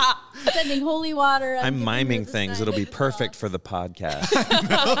 He's sending holy water. I'm miming things. It'll be perfect for the podcast.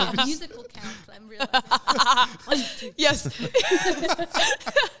 Musical count. I'm realizing. Yes.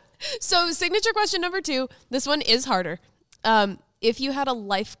 So signature question number 2. This one is harder. If you had a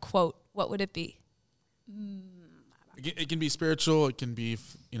life quote, what would it be? It can be spiritual. It can be,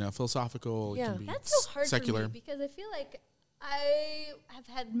 philosophical. Yeah. It can be That's so hard secular. for me because I feel like I have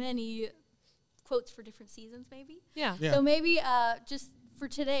had many quotes for different seasons, maybe. Yeah. Yeah. So maybe just for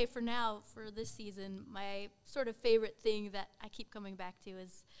today, for now, for this season, my sort of favorite thing that I keep coming back to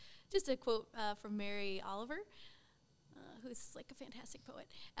is just a quote from Mary Oliver, who's like a fantastic poet.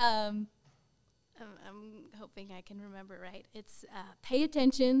 I'm hoping I can remember right. It's pay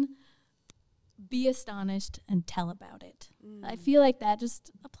attention, be astonished, and tell about it. I feel like that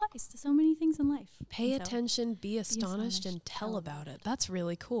just applies to so many things in life. Pay And so, attention, be astonished, and tell about it. That's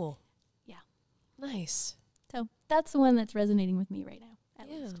really cool. Yeah. Nice. So that's the one that's resonating with me right now, at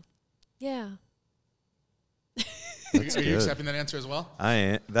Yeah. least. Yeah. Are you accepting that answer as well?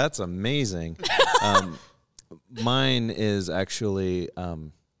 That's amazing. Mine is actually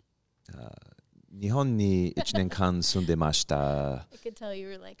日本に1年間住んでました. I could tell you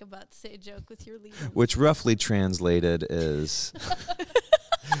were like about to say a joke with your lead. Which roughly translated is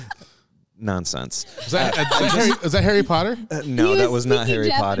nonsense. Is that Harry Potter? No, that was not Harry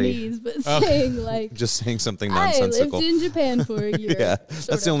Potter. Japanese, but saying like Just saying something I nonsensical. lived in Japan for a year. Yeah,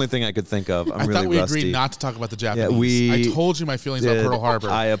 that's the only thing I could think of. I'm I really thought we rusty. agreed not to talk about the Japanese. we I told you my feelings about did. Pearl Harbor.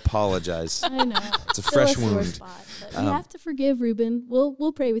 I apologize. I know. It's a Still fresh sore wound. spot, but you have to forgive Ruben.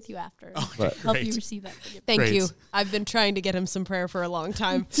 We'll pray with you after. But- Help you great. receive that forgiveness. Thank Great. you. I've been trying to get him some prayer for a long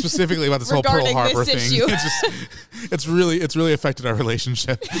time. Specifically about this whole Pearl Regarding Harbor this thing. issue. It's really affected our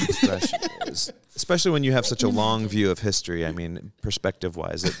relationship. Especially when you have such a long view of history. I mean,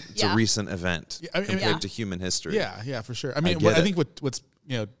 perspective-wise, it's Yeah. a recent event Yeah, I mean, compared yeah. to human history. Yeah, for sure. I mean, get I it. think what's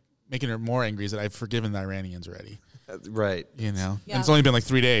making her more angry is that I've forgiven the Iranians already. Right. And Yeah. it's only been like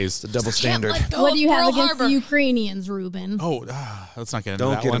 3 days. It's a double standard. What do you have Pearl against Harbor. the Ukrainians, Ruben? Oh, let's not get into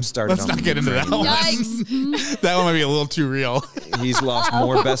Don't that get one. him started Let's on not get into that one. Yikes. That one might be a little too real. He's lost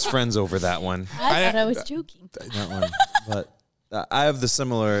more best friends over that one. I thought I was joking. That one. But I have the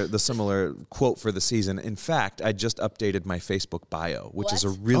similar quote for the season. In fact, I just updated my Facebook bio, which is a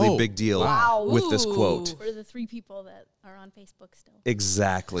What? really Oh, big deal wow. with this Ooh. quote. For the 3 people that are on Facebook still.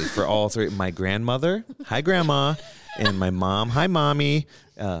 Exactly. For all 3. My grandmother, hi grandma, and my mom, hi mommy,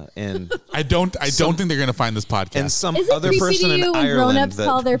 and I don't think they're going to find this podcast. and some Is it other creepy person to in you when Ireland grown-ups that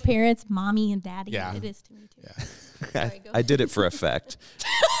call their parents mommy and daddy? Yeah. It is to me too. Yeah. Sorry, go I did it for effect.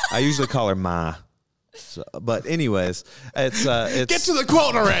 I usually call her Ma. So, but anyways, it's Get to the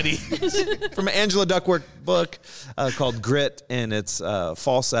quote already. from an Angela Duckworth book called Grit, and it's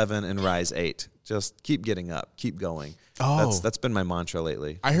Fall 7 and Rise 8. Just keep getting up, keep going. Oh. That's been my mantra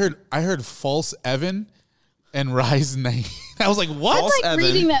lately. I heard false Evan and Rise 9. I was like, what? False I'm like Evan.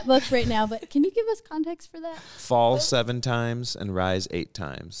 reading that book right now, but can you give us context for that? Fall 7 times and rise 8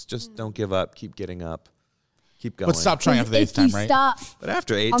 times. Just don't give up. Keep getting up. Keep going. But stop trying after the 8th If time, you right? stop, But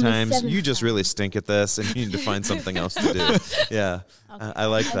after 8 on the times, 7th you just time. really stink at this, and you need to find something else to do. Yeah, okay, I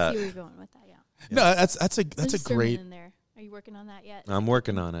like I that. see where you're going with that. Yeah, No, that's a There's great. sermon in there. Are you working on that yet? I'm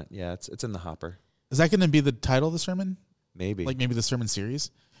working on it. Yeah, it's in the hopper. Is that going to be the title of the sermon? Maybe. Like maybe the sermon series?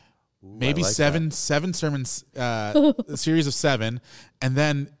 Ooh, Maybe I like seven that. sermons, a series of 7, and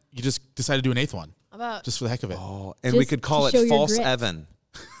then you just decide to do an 8th one, How about just for the heck of it. Oh, and we Just could call to show it your False grit. Evan.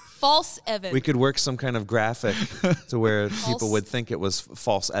 false Evan? We could work some kind of graphic to where people False- would think it was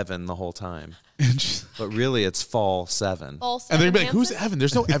False Evan the whole time. But really, it's Fall 7. false And they'd Evan be like, "Who's Hansen? Evan?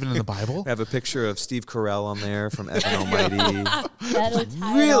 There's no Evan in the Bible." I have a picture of Steve Carell on there from Evan Almighty. That'll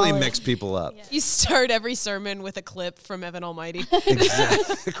tie it Really all in. mix people up. You start every sermon with a clip from Evan Almighty.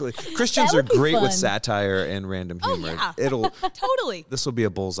 Exactly. Christians That are would be great with fun. satire and random Oh, humor. yeah. Totally. This will be a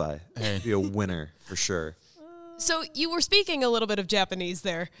bullseye. Hey. Be a winner for sure. So you were speaking a little bit of Japanese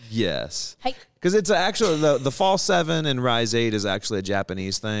there. Yes. Hey. Because it's actually the Fall 7 and Rise 8 is actually a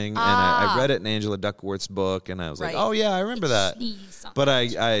Japanese thing, and I read it in Angela Duckworth's book, and I was like, Right. oh yeah, I rember that. But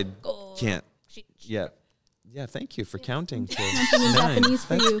I can't. Yeah. Yeah, thank you for counting to Something in 9. Japanese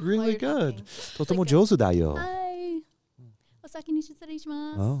for That's you while really you're good. talking. Totemo jouzu da yo. Hi. Osaki ni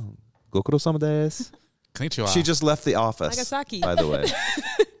shitsureishimasu. Oh, gokuro-sama desu. Konnichiwa. She just left the office, Nagasaki. by the way.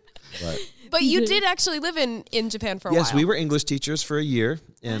 But you did actually live in Japan for a while. Yes, we were English teachers for a year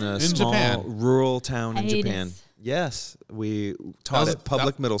in a small Japan. rural town in Hiatus. Japan. Yes, we taught was- at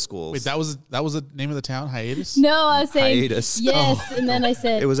public that- middle schools. Wait, that was the name of the town, Hiatus? No, I was saying Hiatus. yes, and then I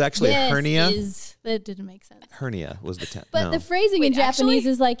said It was actually yes hernia. That didn't make sense. Hernia was the town. But no. the phrasing Wait, in Japanese actually?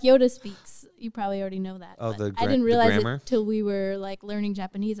 is like Yoda speaks. You probably already know that. Oh, but the I didn't the realize grammar? it till we were like learning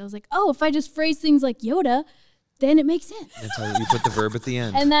Japanese. I was like, oh, if I just phrase things like Yoda, then it makes sense. Until you put the verb at the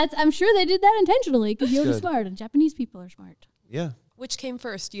end. And I'm sure they did that intentionally because Yoda's good. smart and Japanese people are smart. Yeah. Which came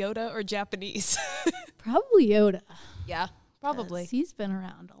first, Yoda or Japanese? Probably Yoda. Yeah, probably. 'cause he's been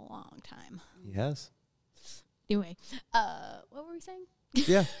around a long time. He has. Anyway, what were we saying?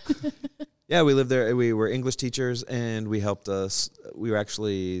 Yeah. Yeah, we lived there. We were English teachers, and we helped us. We were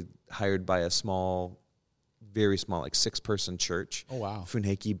actually hired by a very small, like 6-person church. Oh, wow.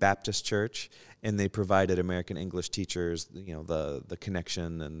 Funhake Baptist Church. And they provided American English teachers, the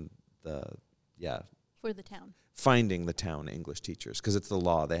connection and For the town. Finding the town English teachers, because it's the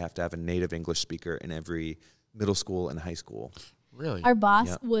law. They have to have a native English speaker in every middle school and high school. Really? Our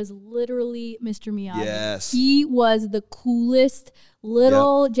boss was literally Mr. Miyagi. Yes. He was the coolest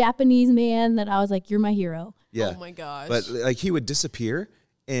little Japanese man that I was like, you're my hero. Yeah. Oh my gosh. But like he would disappear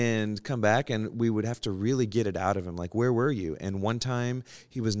and come back, and we would have to really get it out of him. Like, where were you? And one time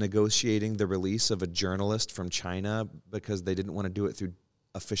he was negotiating the release of a journalist from China because they didn't want to do it through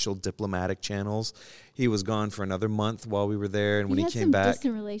official diplomatic channels. He was gone for another month while we were there, and when he came back,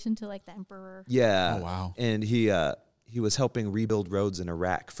 distant relation to like the emperor. Yeah. Oh, wow. And he was helping rebuild roads in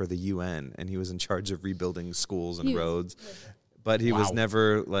Iraq for the UN, and he was in charge of rebuilding schools and roads. But he was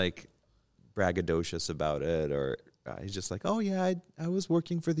never like braggadocious about it, or he's just like, oh yeah, I was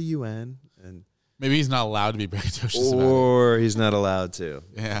working for the UN, and maybe he's not allowed to be braggadocious about or he's not allowed to. it.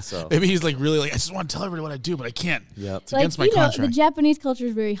 Yeah. So Maybe he's like really like, I just want to tell everybody what I do, but I can't. Yep. It's against my contract. The Japanese culture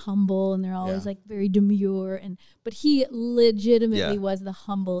is very humble, and they're always like very demure, but he legitimately was the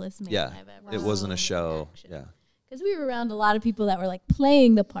humblest man I've ever it wasn't a seen show. in action. Yeah. Because we were around a lot of people that were like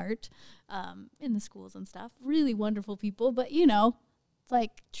playing the part in the schools and stuff. Really wonderful people. But, it's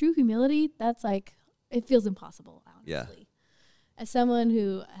like true humility, that's like, it feels impossible, honestly. Yeah. As someone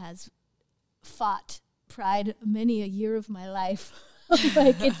who has fought pride many a year of my life,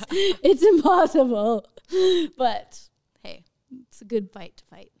 like it's impossible. But, hey, it's a good fight to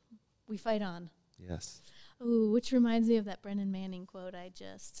fight. We fight on. Yes. Ooh, which reminds me of that Brennan Manning quote I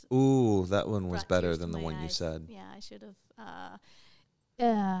just Ooh, that one was brought better tears than to the my one you eyes. said. Yeah, I should have.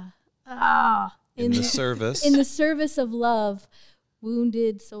 In the service. In the service of love,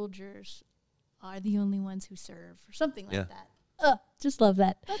 wounded soldiers are the only ones who serve, or something like that. Just love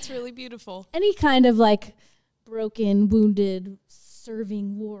that. That's really beautiful. Any kind of like broken, wounded,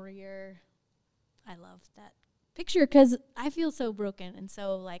 serving warrior. I love that picture because I feel so broken and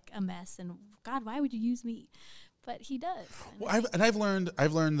so like a mess. And God, why would you use me? But He does. Well, I've learned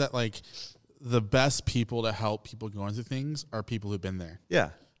that like the best people to help people going through things are people who've been there. Yeah.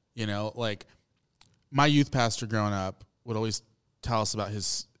 Like my youth pastor growing up would always tell us about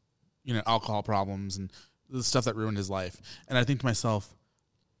his, alcohol problems and the stuff that ruined his life. And I think to myself,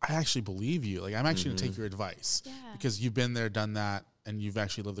 I actually believe you. Like, I'm actually going to take your advice because you've been there, done that, and you've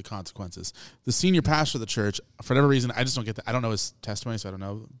actually lived the consequences. The senior pastor of the church, for whatever reason, I just don't get that. I don't know his testimony, so I don't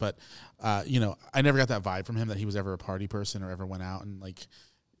know. But, I never got that vibe from him that he was ever a party person or ever went out and, like,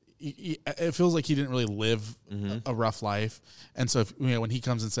 it feels like he didn't really live a rough life. And so, when he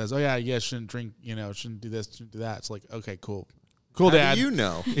comes and says, oh, yeah, you guys shouldn't drink, shouldn't do this, shouldn't do that, it's like, okay, cool. Cool, How Dad. do you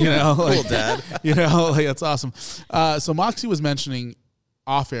know? Cool, Dad. That's awesome. So Moxie was mentioning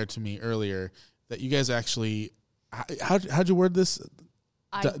off air to me earlier that you guys actually, how'd you word this?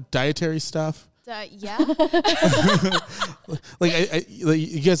 Dietary stuff? Yeah. Like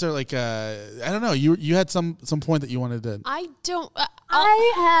you guys are like I don't know. You had some point that you wanted to. I don't.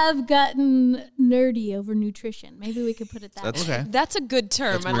 I have gotten nerdy over nutrition. Maybe we could put it that way. Okay. That's a good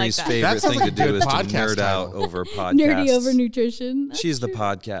term. That's I like Marie's that. favorite That sounds thing like to a do good is to podcast nerd out title. over podcasts. Nerdy over nutrition. That's She's the true.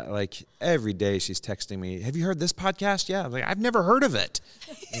 podcast. Like every day she's texting me, have you heard this podcast? Yeah. I'm like, I've never heard of it.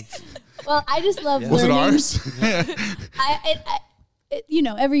 Well, I just love Was it learning. ours?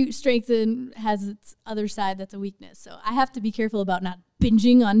 Every strength has its other side that's a weakness. So I have to be careful about not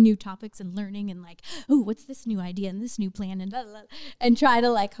binging on new topics and learning and like, oh, what's this new idea and this new plan and blah, blah, blah, and try to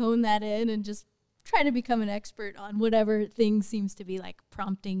like hone that in and just try to become an expert on whatever thing seems to be like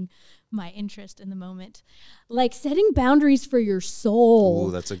prompting my interest in the moment. Like setting boundaries for your soul.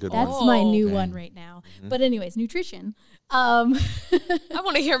 Ooh, that's a good one. That's my new Okay. one right now. But anyways, nutrition. I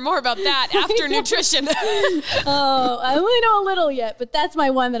want to hear more about that after nutrition. Oh, I only know a little yet, but that's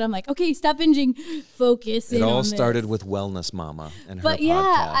my one that I'm like, okay, stop binging, focus It in all on started this. with Wellness Mama and her But podcast.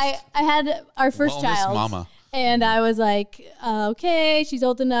 yeah, I had our first Wellness child, Mama. and I was like, okay, she's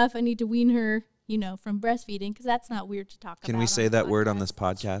old enough. I need to wean her, from breastfeeding because that's not weird to talk about. Can we say that word on this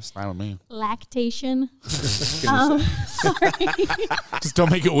podcast? Fine with me. Lactation. Sorry. Just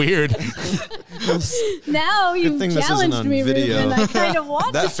don't make it weird. Now you've thing this isn't challenged on me, video. Ruben. I kind of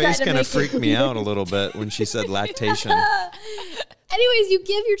want That to try face to kind of make freaked it me out a little bit when she said lactation. Anyways, you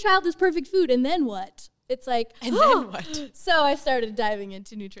give your child this perfect food, and then what? It's like, And then what? So I started diving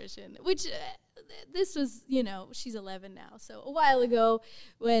into nutrition, which this was, she's 11 now. So a while ago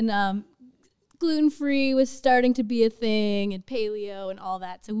when gluten-free was starting to be a thing and paleo and all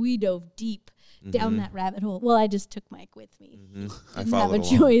that. So we dove deep down that rabbit hole. Well, I just took Mike with me. I Didn't have a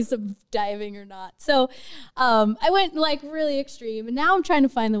choice of diving or not. So I went like really extreme, and now I'm trying to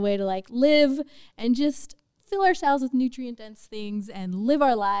find the way to like live and just fill ourselves with nutrient dense things and live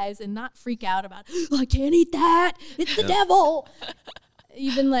our lives and not freak out about, I can't eat that, it's the devil.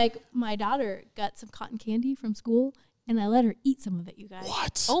 Even like my daughter got some cotton candy from school, and I let her eat some of it, you guys.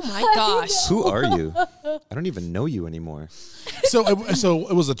 What? Oh my gosh. Who are you? I don't even know you anymore. So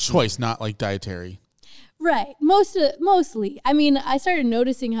it was a choice, not like dietary. Right. Mostly. I mean, I started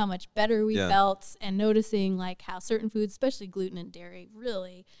noticing how much better we felt, and noticing like how certain foods, especially gluten and dairy,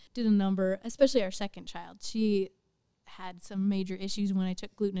 really did a number, especially our second child. She had some major issues when I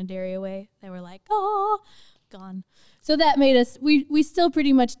took gluten and dairy away. They were like, oh, gone. So that made us, we still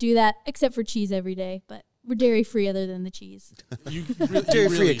pretty much do that, except for cheese every day, but we're dairy free other than the cheese. Dairy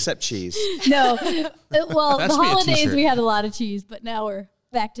free except cheese. No. Well, the That should be a holidays t-shirt. we had a lot of cheese, but now we're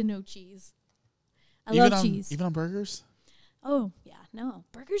back to no cheese. I love cheese. Even on burgers? Oh, yeah, no.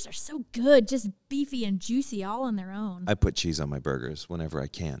 Burgers are so good, just beefy and juicy all on their own. I put cheese on my burgers whenever I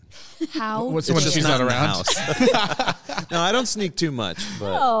can. How? What's It's when just she's not in the around? house. No, I don't sneak too much,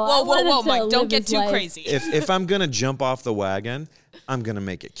 but Whoa, Mike, don't get too crazy. if I'm going to jump off the wagon, I'm going to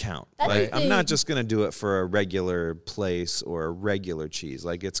make it count. That's Like, the I'm not thing. just going to do it for a regular place or a regular cheese.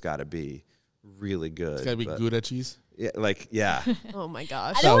 Like, it's got to be really good. It's got to be but- Gouda cheese. Yeah. Oh my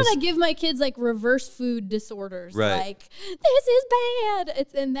gosh. I don't want to give my kids like reverse food disorders. Right. Like, this is bad.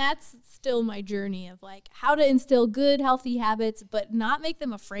 And that's still my journey of like how to instill good, healthy habits, but not make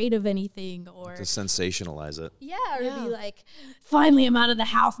them afraid of anything or. To sensationalize it. Yeah, or be like, finally I'm out of the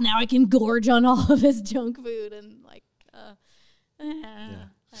house. Now I can gorge on all of this junk food. And like,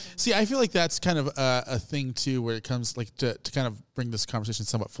 See, I feel like that's kind of a thing too, where it comes like to kind of bring this conversation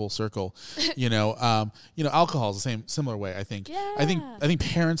somewhat full circle. Alcohol is the similar way. I think. Yeah. I think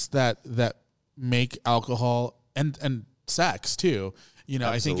parents that make alcohol and sex too.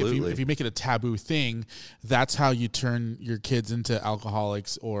 I think Absolutely. if you make it a taboo thing, that's how you turn your kids into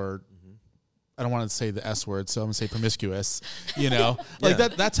alcoholics or. I don't want to say the S word, so I'm gonna say promiscuous. Like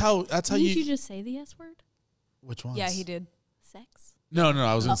that's how Didn't you just say the S word? Which ones? Yeah, he did. Sex? No,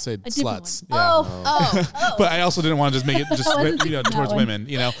 I was gonna say different sluts. one. Yeah. Oh. But I also didn't want to just make it just wasn't thinking that towards one. women,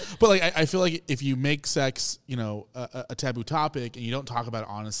 But like I feel like if you make sex, a taboo topic and you don't talk about it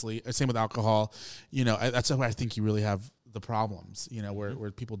honestly, same with alcohol, that's where I think you really have the problems,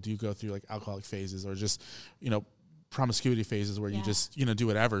 where people do go through like alcoholic phases or just, promiscuity phases where you just, do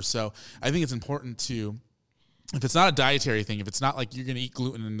whatever. So I think it's important to, if it's not a dietary thing, if it's not like you're going to eat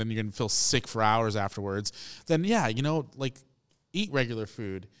gluten and then you're going to feel sick for hours afterwards, then like eat regular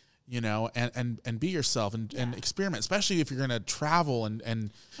food, and be yourself and experiment, especially if you're going to travel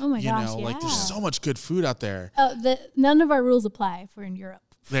and Oh my gosh, like there's yeah. so much good food out there. None of our rules apply if we're in Europe.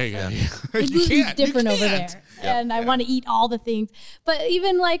 There you go. The gluten's different over there. And I want to eat all the things. But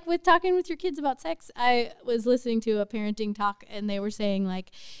even like with talking with your kids about sex, I was listening to a parenting talk and they were saying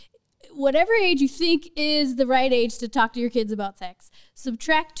like, whatever age you think is the right age to talk to your kids about sex,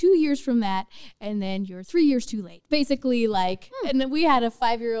 subtract 2 years from that, and then you're 3 years too late. Basically, like, and we had a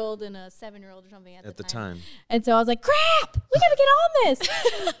 5-year-old and a 7-year-old or something at the time. And so I was like, crap, we got to get on this.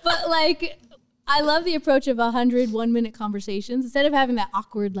 But like, I love the approach of 100 1-minute conversations instead of having that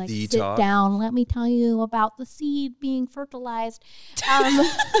awkward, like, The sit talk. down, let me tell you about the seed being fertilized.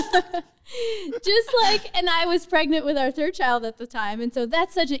 Just like, and I was pregnant with our third child at the time. And so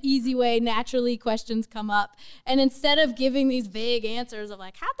that's such an easy way. Naturally, questions come up. And instead of giving these vague answers of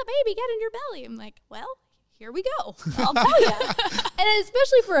like, how'd the baby get in your belly? I'm like, well, here we go. I'll tell you. And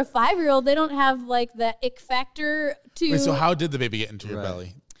especially for a 5-year-old, they don't have like the ick factor to. Wait, so how did the baby get into your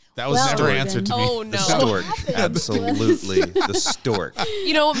belly? That was Well, never Jordan. answered to me. Oh no. The stork. Absolutely. The stork.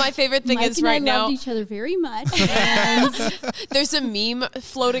 You know what my favorite thing Mike is and right I now? loved each other very much. And There's a meme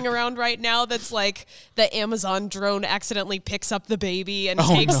floating around right now that's like the Amazon drone accidentally picks up the baby and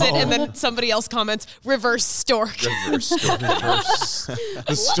takes it, and then somebody else comments, reverse stork. Reverse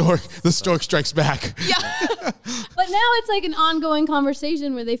stork. The stork strikes back. Yeah. But now it's like an ongoing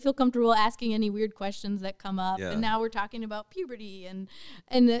conversation where they feel comfortable asking any weird questions that come up. Yeah. And now we're talking about puberty and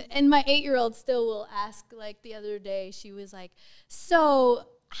my 8-year-old still will ask, like the other day, she was like, so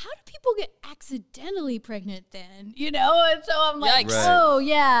how do people get accidentally pregnant then? And so I'm like, Yikes. Right. oh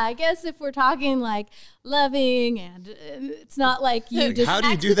yeah, I guess if we're talking like loving and it's not like you just How do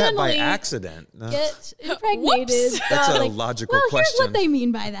you do that by accidentally accident? get impregnated. Whoops. So That's I was a like, logical well, here's question. what they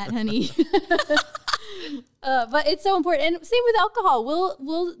mean by that, honey. But it's so important. And same with alcohol.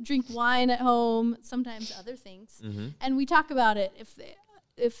 We'll drink wine at home, sometimes other things. And we talk about it.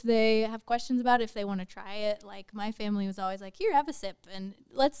 if they have questions about it, if they want to try it. Like my family was always like, here, have a sip, and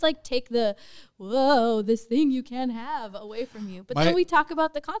let's like take the whoa, this thing you can't have away from you. But then we talk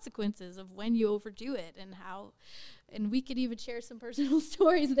about the consequences of when you overdo it and how, and we could even share some personal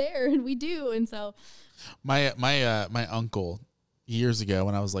stories there, and we do. And so my uncle years ago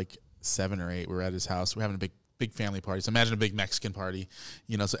when I was like 7 or 8, we were at his house. We were having a big family party. So imagine a big Mexican party,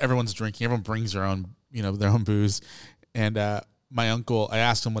 so everyone's drinking. Everyone brings their own, their own booze. And my uncle, I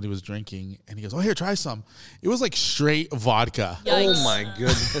asked him what he was drinking, and he goes, "Oh, here, try some." It was like straight vodka. Yikes. Oh my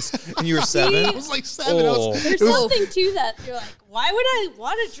goodness! And you were 7. I was like 7. Oh. There's something to that. You're like, why would I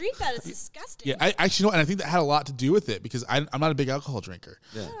want to drink that? It's disgusting. Yeah, I actually know, and I think that had a lot to do with it because I'm not a big alcohol drinker.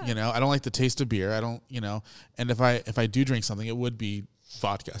 Yeah. I don't like the taste of beer. I don't, and if I do drink something, it would be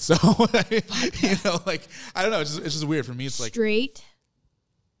vodka. So, like I don't know. It's just weird for me. It's like straight.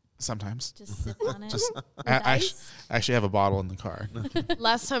 Sometimes. Just sip on it. I actually have a bottle in the car.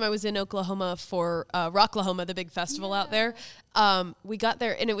 Last time I was in Oklahoma for Rocklahoma, the big festival out there, we got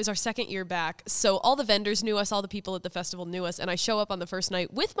there and it was our second year back. So all the vendors knew us, all the people at the festival knew us. And I show up on the first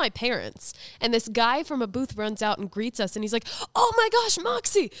night with my parents. And this guy from a booth runs out and greets us. And he's like, "Oh my gosh,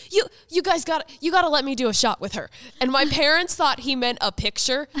 Moxie, you guys got to let me do a shot with her." And my parents thought he meant a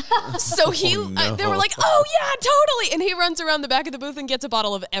picture. So they were like, "Oh yeah, totally." And he runs around the back of the booth and gets a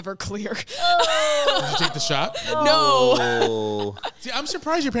bottle of Everclear. Did you take the shot? No. See, I'm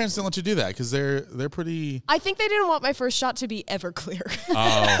surprised your parents didn't let you do that because they're pretty. I think they didn't want my first shot to be Everclear.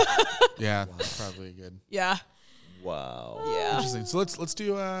 Oh, yeah, that's probably good. Yeah. Wow. Yeah. Interesting. So let's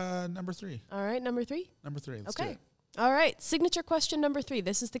do number 3. All right, number 3. Number 3. Let's do it. All right, signature question number 3.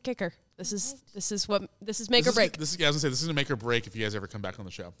 This is the kicker. This is make or break. I was gonna say this is a make or break if you guys ever come back on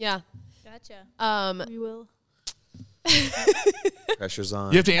the show. Yeah. Gotcha. We will. Pressure's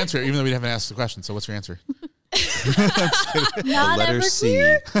on. You have to answer it, even though we haven't asked the question. So what's your answer? Not letter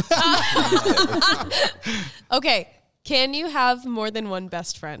C. Okay. Can you have more than one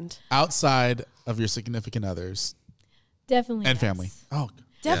best friend? Outside of your significant others Definitely. and yes. family. Oh,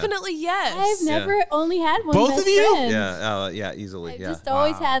 Definitely yes. I've never only had one Both best of you? friend. Yeah, easily. I've Yeah. just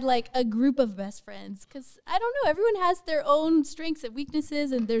always had like a group of best friends because I don't know. Everyone has their own strengths and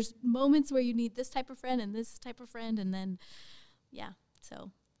weaknesses, and there's moments where you need this type of friend and this type of friend, and then, yeah. So,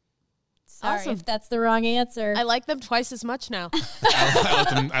 sorry Awesome. if that's the wrong answer. I like them twice as much now.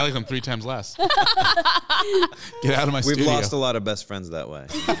 I like them 3 times less. Get out of my studio. We've lost a lot of best friends that way.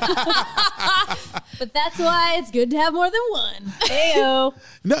 But that's why it's good to have more than one. Heyo.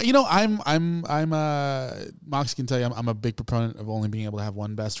 No, I'm Mox can tell you I'm a big proponent of only being able to have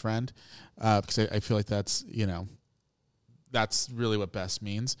one best friend because I feel like that's really what best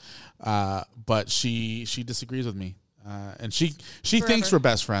means. But she disagrees with me, and she thinks we're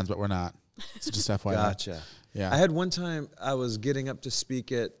best friends, but we're not. So just FYI. Gotcha. Yeah. I had one time I was getting up to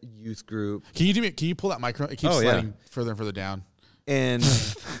speak at youth group. Can you pull that micro? It keeps sliding further and further down. And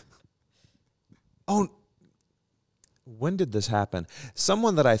when did this happen?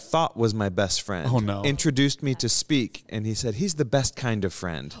 Someone that I thought was my best friend introduced me to speak, and he said he's the best kind of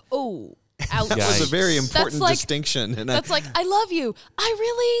friend. Oh, that was a very important distinction. And that's like, I love you. I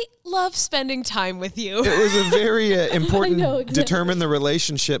really love spending time with you. It was a very important determine the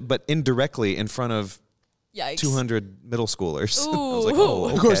relationship, but indirectly in front of 200 middle schoolers. I was like, oh,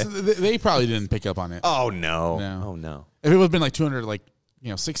 okay. Of course, they probably didn't pick up on it. Oh no. Oh no. If it would have been like 200,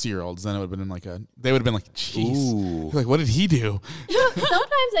 60-year-olds, then it would have been they would have been like, jeez, like, what did he do?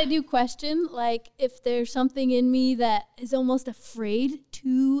 Sometimes I do question, like, if there's something in me that is almost afraid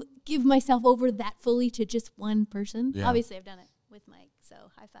to give myself over that fully to just one person. Yeah. Obviously, I've done it with Mike, so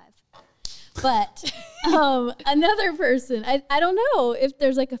high five. But another person, I don't know if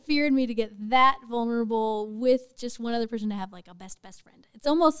there's like a fear in me to get that vulnerable with just one other person to have like a best friend. It's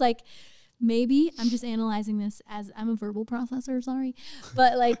almost like, maybe I'm just analyzing this as I'm a verbal processor, sorry.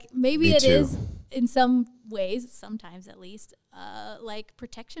 But like maybe it is in some ways, sometimes at least, like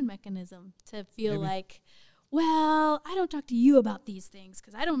protection mechanism to feel like, well, I don't talk to you about these things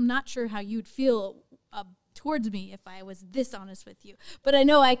because I'm not sure how you'd feel towards me if I was this honest with you. But I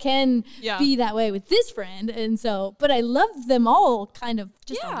know I can be that way with this friend. And so, but I love them all kind of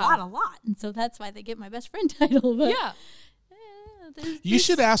just a lot. And so that's why they get my best friend title. But you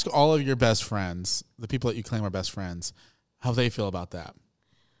should ask all of your best friends, the people that you claim are best friends, how they feel about that.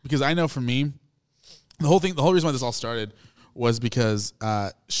 Because I know for me, the whole reason why this all started was because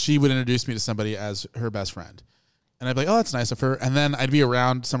she would introduce me to somebody as her best friend. And I'd be like, oh, that's nice of her. And then I'd be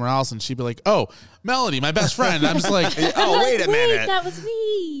around somewhere else, and she'd be like, oh, Melody, my best friend. I'm just like, oh, wait a minute. That was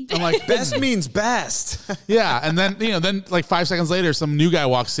me. I'm like, Best means best. yeah. And then, then like 5 seconds later, some new guy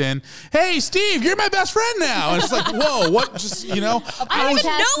walks in. Hey, Steve, you're my best friend now. And it's like, whoa, what? Just, I don't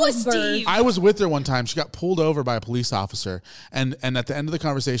even know a Steve. I was with her one time. She got pulled over by a police officer. And at the end of the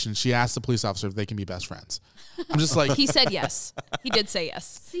conversation, she asked the police officer if they can be best friends. I'm just like. He said yes. He did say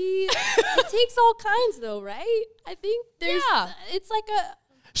yes. See, it takes all kinds though, right? I think it's like a.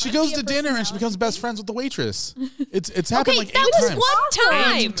 She goes to dinner and she becomes best friends with the waitress. It's happened like 8 that was times. one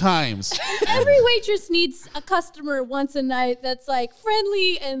time. 8 times. Every waitress needs a customer once a night that's like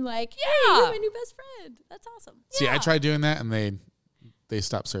friendly and like, yeah, you're my new best friend. That's awesome. See, I tried doing that and they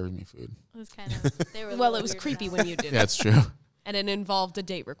stopped serving me food. It was kind of. They were Well, it was creepy when you did it. That's true. And it involved a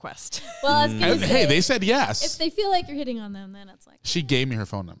date request. Well, I was gonna say, Hey, they said yes. if they feel like you're hitting on them, then it's like. She gave me her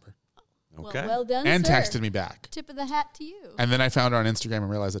phone number Okay. Well done, and sir. texted me back. Tip of the hat to you. And then I found her on Instagram and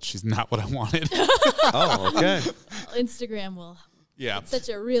realized that she's not what I wanted. Oh, okay. Instagram will. Yeah. It's such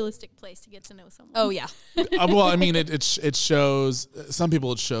a realistic place to get to know someone. Oh, yeah. Well, I mean, it shows some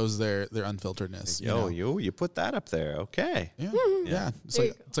people. It shows their unfilteredness. You put that up there. Okay. Yeah.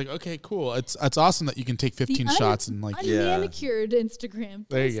 It's like okay, cool. It's awesome that you can take 15 shots and like. Unmanicured Instagram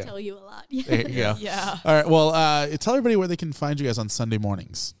There does you go. tell you a lot. There you go. Yeah. All right. Well, tell everybody where they can find you guys on Sunday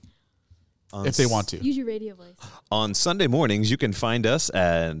mornings. If they want to. Use your radio voice. On Sunday mornings, you can find us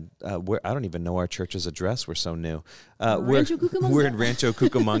at where I don't even know our church's address. We're so new. Rancho Cucamonga? We're in Rancho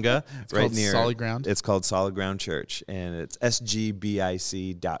Cucamonga, right called near Solid Ground? It's called Solid Ground Church, and it's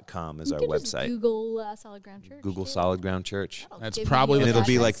sgbic.com is You our can just website. Google Solid Ground Church. Google Solid Ground Church, That'll That's give you probably the and it'll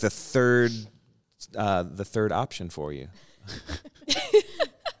be address. like the third option for you.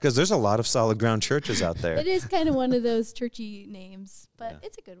 Because there's a lot of Solid Ground churches out there. It is kind of one of those churchy names, but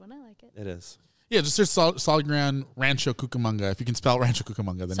it's a good one. I like it. It is. Yeah, just search Solid Ground Rancho Cucamonga. If you can spell Rancho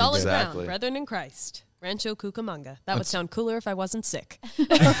Cucamonga, then Solid you're good. Exactly. ground, brethren in Christ. Rancho Cucamonga. That would sound cooler if I wasn't sick. You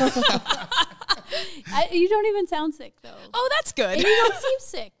don't even sound sick, though. Oh, that's good. And you don't seem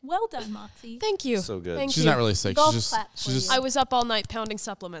sick. Well done, Moxie. Thank you. So good. Thank She's you. not really sick. Golf She's clap for just you. I was up all night pounding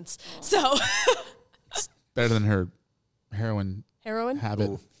supplements. So, better than her heroin heroin? habit.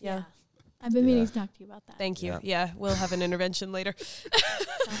 Ooh. Yeah. I've been meaning to talk to you about that. Thank you. Yeah. Yeah, we'll have an intervention later.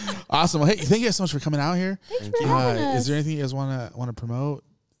 Awesome. Well, hey, thank you guys so much for coming out here. Thanks for having us. Is there anything you guys want to promote?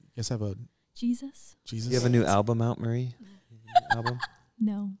 You guys have a Jesus? Jesus? You have a new album out, Marie? Album?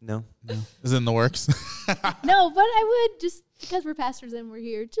 No. No. No. Is it in the works? No, but I would just, because we're pastors and we're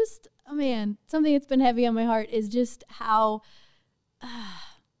here, just, something that's been heavy on my heart is just how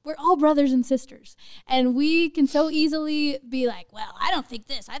we're all brothers and sisters. And we can so easily be like, well, I don't think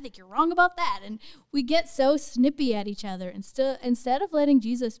this. I think you're wrong about that. And we get so snippy at each other instead of letting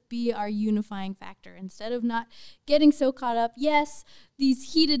Jesus be our unifying factor, instead of not getting so caught up. Yes,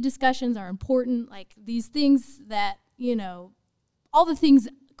 these heated discussions are important, like these things that, all the things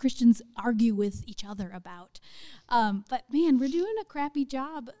Christians argue with each other about. But man, we're doing a crappy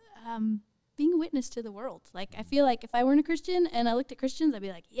job being a witness to the world. Like, I feel like if I weren't a Christian and I looked at Christians, I'd be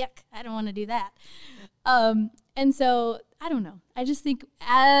like, yuck, I don't want to do that. And so, I don't know. I just think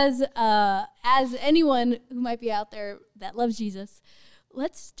as anyone who might be out there that loves Jesus,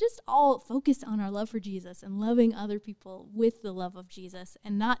 let's just all focus on our love for Jesus and loving other people with the love of Jesus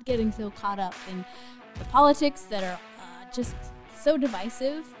and not getting so caught up in the politics that are just so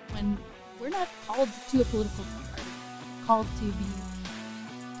divisive when we're not called to a political party, called to be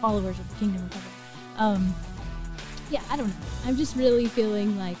followers of the kingdom of heaven. I don't know. I'm just really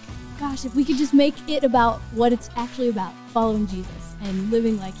feeling like, gosh, if we could just make it about what it's actually about, following Jesus and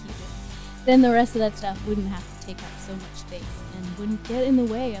living like he did, then the rest of that stuff wouldn't have to take up so much space and wouldn't get in the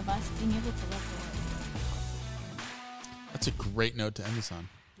way of us being able to love the Lord. That's a great note to end this on.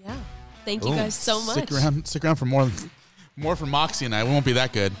 Yeah. Thank you guys so much. Stick around for more from Moxie and I. We won't be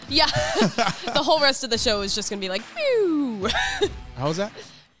that good. Yeah. The whole rest of the show is just going to be like, pew. How was that?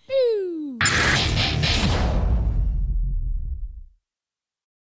 Pew.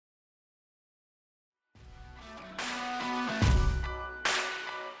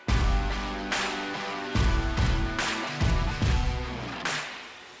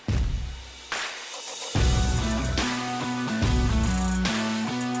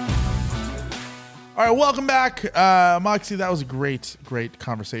 All right, welcome back. Moxie, that was a great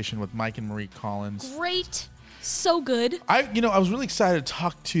conversation with Mike and Marie Collins. Great. So good. I was really excited to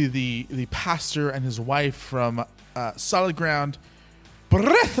talk to the pastor and his wife from Solid Ground,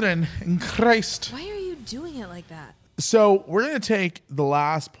 Brethren in Christ. Why are you doing it like that? So we're going to take the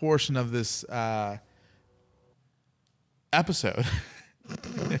last portion of this episode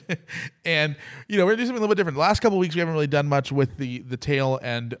And we're gonna do something a little bit different. The last couple of weeks we haven't really done much with the tail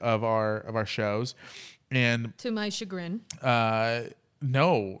end of our shows, and To my chagrin.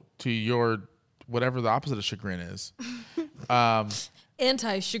 no, to your whatever the opposite of chagrin is.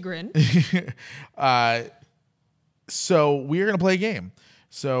 Anti-chagrin. So we're gonna play a game.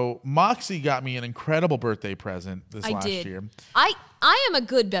 So Moxie got me an incredible birthday present this I last did. year. I am a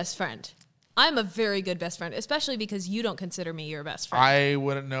good best friend. I'm a very good best friend, especially because you don't consider me your best friend. I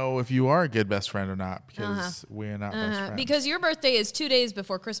wouldn't know if you are a good best friend or not because we're not best friends. Because your birthday is 2 days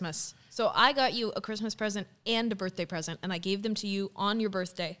before Christmas. So I got you a Christmas present and a birthday present, and I gave them to you on your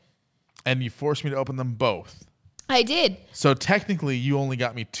birthday. And you forced me to open them both. I did. So technically, you only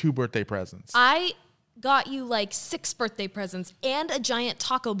got me 2 birthday presents. I got you like 6 birthday presents and a giant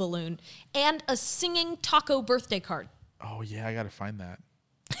taco balloon and a singing taco birthday card. Oh yeah, I gotta find that.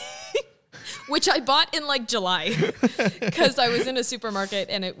 Which I bought in like July because I was in a supermarket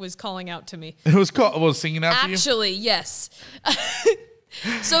and it was calling out to me. It was singing out to you? Actually, yes.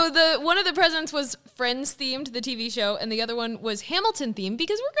 So one of the presents was Friends themed, the TV show, and the other one was Hamilton themed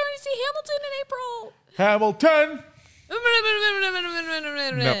because we're going to see Hamilton in April. Hamilton!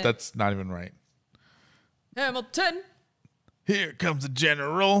 Nope, that's not even right. Hamilton, Here comes the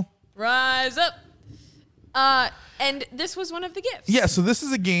general. rise up. And this was one of the gifts. Yeah, so this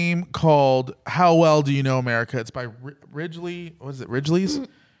is a game called How Well Do You Know America? It's by Ridley. What is it?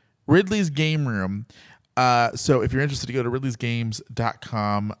 Ridley's Game Room. So if you're interested, to go to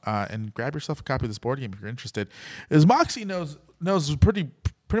ridleysgames.com and grab yourself a copy of this board game if you're interested. As Moxie knows pretty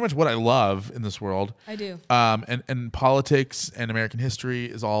much what I love in this world. I do. And politics and American history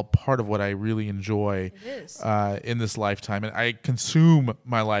is all part of what I really enjoy in this lifetime. And I consume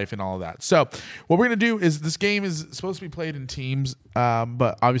my life in all of that. So what we're going to do is this game is supposed to be played in teams,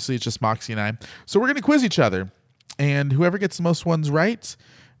 but obviously it's just Moxie and I. So we're going to quiz each other. And whoever gets the most ones right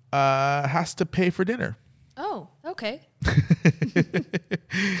has to pay for dinner. Oh, okay.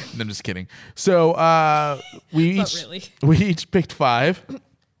 I'm just kidding. So we each picked 5.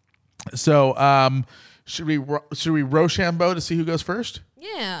 So should we Rochambeau to see who goes first?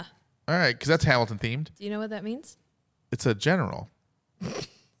 Yeah. All right, because that's Hamilton themed. Do you know what that means? It's a general.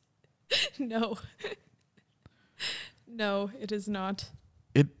 No. No, it is not.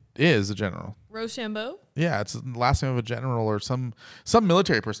 It is a general. Rochambeau? Yeah, it's the last name of a general or some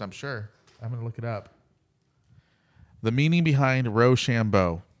military person, I'm sure. I'm going to look it up. The meaning behind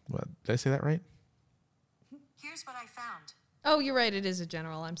Rochambeau. Did I say that right? Here's what I found. Oh, you're right. It is a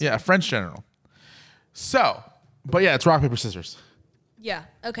general. I'm sorry. Yeah, a French general. So, but yeah, it's rock, paper, scissors. Yeah.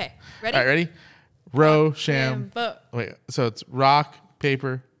 Okay. Ready? All right, ready? Rochambeau. Wait, so it's rock,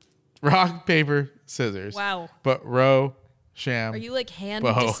 paper, scissors. Wow. But Rochambeau. Are you like hand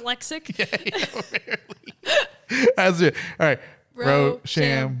dyslexic? Yeah. That's it. All right.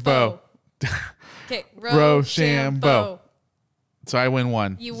 Rochambeau. Okay. Rochambeau. So I win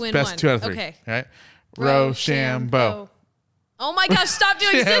 1. You win Best 1. 2 out of 3. Okay. All right. Rochambeau. Oh my gosh! Stop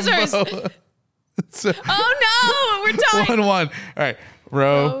doing scissors. Oh no! We're tied. 1-1. All right.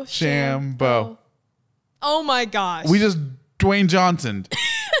 Rochambeau. Oh my gosh! We just Dwayne Johnson.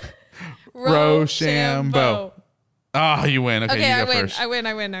 Rochambeau. Oh, you win. Okay, you go first. I win.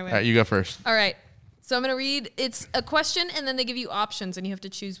 All right, you go first. All right. So I'm going to read. It's a question, and then they give you options, and you have to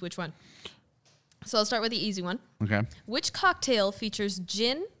choose which one. So I'll start with the easy one. Okay. Which cocktail features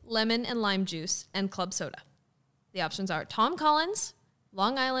gin, lemon, and lime juice, and club soda? The options are Tom Collins,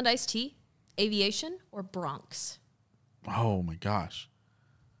 Long Island iced tea, Aviation, or Bronx. Oh my gosh.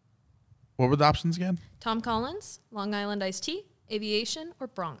 What were the options again? Tom Collins, Long Island iced tea, Aviation, or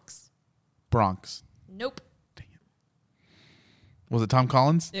Bronx. Bronx. Nope. Dang it. Was it Tom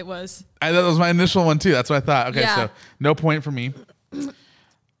Collins? It was. That was my initial one too. That's what I thought. Okay, Yeah. so no point for me.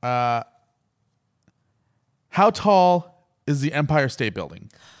 How tall is the Empire State Building?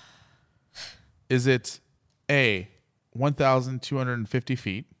 Is it A, 1,250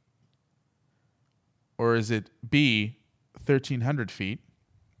 feet? Or is it B, 1,300 feet?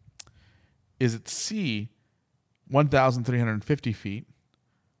 Is it C, 1,350 feet?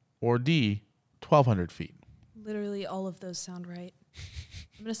 Or D, 1,200 feet? Literally all of those sound right.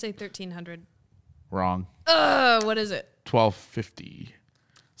 I'm going to say 1,300. Wrong. What is it? 1,250.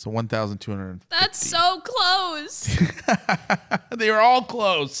 So 1,250. That's so close. They were all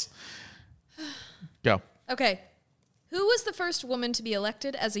close. Go. Okay. Who was the first woman to be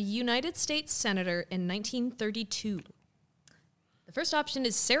elected as a United States Senator in 1932? The first option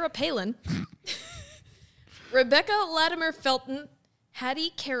is Sarah Palin, Rebecca Latimer Felton,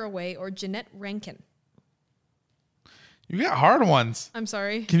 Hattie Caraway, or Jeanette Rankin. You got hard ones. I'm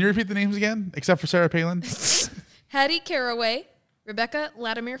sorry. Can you repeat the names again, except for Sarah Palin? Hattie Caraway, Rebecca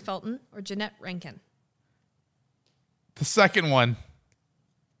Latimer Felton or Jeanette Rankin? The second one.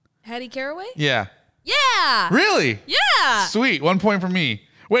 Hattie Caraway? Yeah. Yeah. Really? Yeah. Sweet. 1 point for me.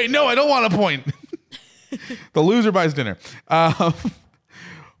 Wait, no, I don't want a point. The loser buys dinner.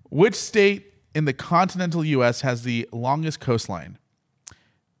 Which state in the continental U.S. has the longest coastline?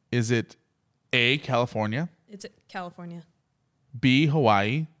 Is it A, California, It's California. B,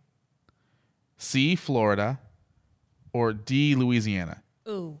 Hawaii, C, Florida, or D, Louisiana?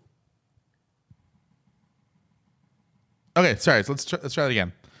 Ooh. Okay, sorry. So let's try that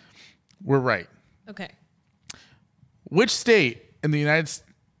again. We're right. Okay. Which state in the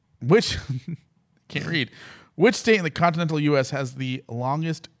can't read. Which state in the continental U.S. has the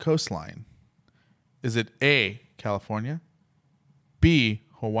longest coastline? Is it A, California, B,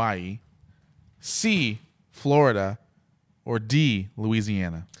 Hawaii, C, Florida, or D,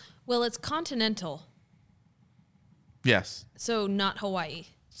 Louisiana? Well, it's continental, Yes. so not Hawaii.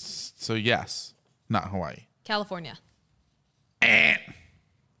 So yes, not Hawaii. California.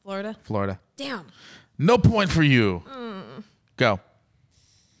 Florida. Florida. Damn. No point for you. Go.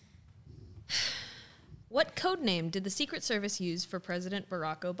 What code name did the Secret Service use for President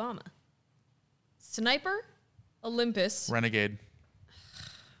Barack Obama? Sniper? Olympus? Renegade.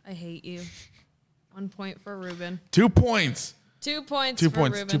 I hate you. 1 point for Ruben. 2 points. 2 points 2 for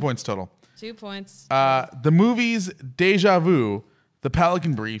points. Ruben. 2 points total. 2 points. The movies Deja Vu, The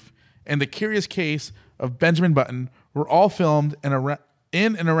Pelican Brief, and The Curious Case of Benjamin Button were all filmed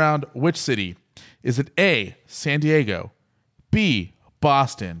in and around which city? Is it A, San Diego, B,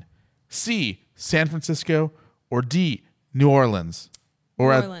 Boston, C, San Francisco, or D, New Orleans?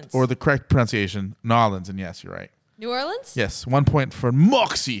 Or New Orleans. Or the correct pronunciation, New Orleans. And yes, you're right. New Orleans? Yes, 1 point for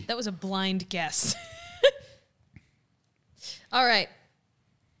Moxie. That was a blind guess. All right.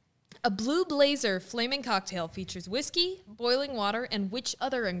 A Blue Blazer flaming cocktail features whiskey, boiling water, and which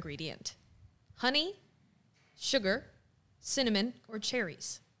other ingredient? Honey, sugar, cinnamon, or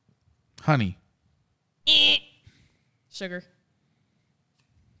cherries? Honey. Sugar.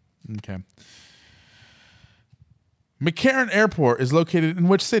 Okay. McCarran Airport is located in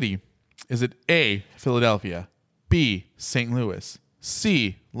which city? Is it A, Philadelphia, B, St. Louis,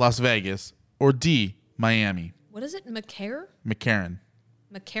 C, Las Vegas, or D, Miami? What is it? McCarran? McCarran.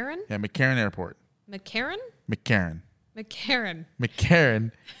 McCarran? Yeah, McCarran Airport. McCarran? McCarran. McCarran.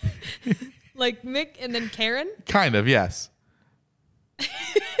 McCarran. Like Mick and then Karen? Kind of, yes.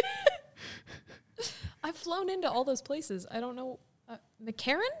 I've flown into all those places. I don't know.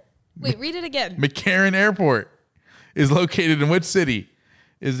 McCarran? Wait, read it again. McCarran Airport is located in which city?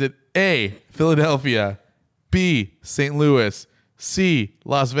 Is it A, Philadelphia, B, St. Louis, C,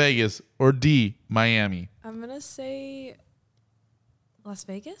 Las Vegas, or D, Miami? I'm going to say Las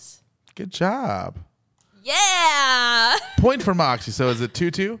Vegas? Good job. Yeah! Point for Moxie. So is it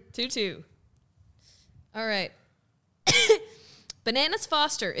 2-2? 2-2. All right. Bananas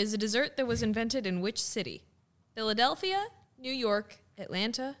Foster is a dessert that was invented in which city? Philadelphia, New York,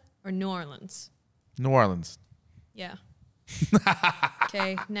 Atlanta, or New Orleans? New Orleans. Yeah.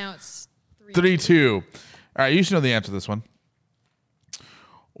 Okay, now it's 3-2. All right, you should know the answer to this one.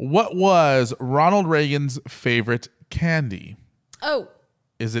 What was Ronald Reagan's favorite candy? Oh,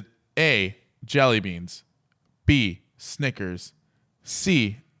 Is it A, jelly beans, B, Snickers,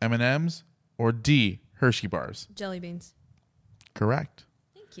 C, M&M's, or D, Hershey bars? jelly beans. Correct.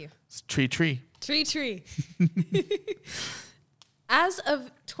 Thank you. It's tree. Tree. As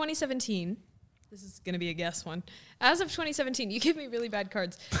of 2017, this is going to be a guess one. As of 2017, you give me really bad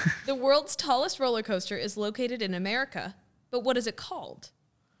cards. The world's tallest roller coaster is located in America, but what is it called?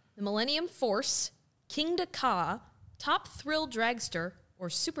 The Millennium Force, Kingda Ka, Top Thrill Dragster, or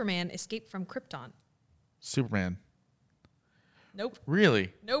Superman Escape from Krypton? Superman. Nope.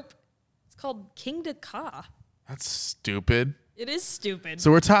 Really? Nope. It's called Kingda Ka. That's stupid. It is stupid. So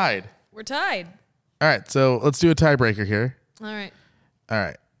we're tied. We're tied. All right, so let's do a tiebreaker here. All right. All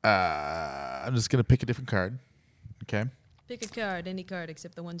right. I'm just going to pick a different card. Okay. Pick a card, any card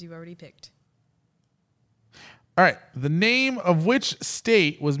except the ones you've already picked. All right. The name of which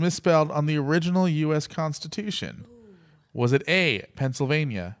state was misspelled on the original U.S. Constitution? Was it A,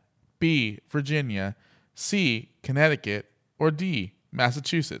 Pennsylvania, B, Virginia, C, Connecticut, or D,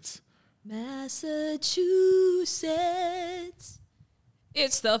 Massachusetts? Massachusetts.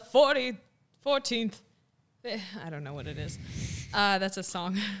 It's the 14th. I don't know what it is. That's a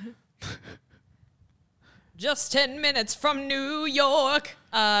song. Just 10 minutes from New York.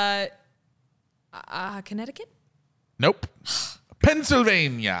 Connecticut? Nope.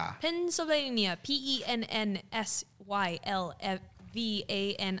 Pennsylvania. Pennsylvania. Pennsylvania.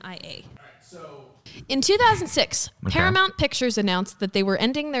 In 2006, Paramount Pictures announced that they were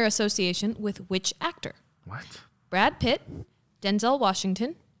ending their association with which actor? What? Brad Pitt, Denzel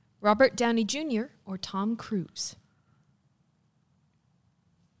Washington, Robert Downey Jr., or Tom Cruise?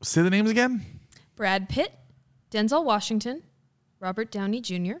 Say the names again? Brad Pitt, Denzel Washington, Robert Downey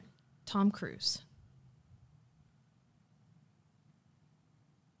Jr., Tom Cruise.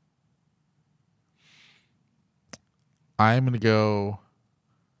 I'm going to go...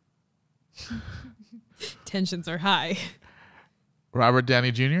 Tensions are high. Robert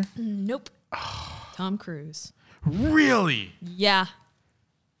Downey Jr.? Nope. Tom Cruise. Really? Yeah.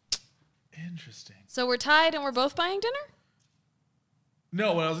 Interesting. So we're tied and we're both buying dinner?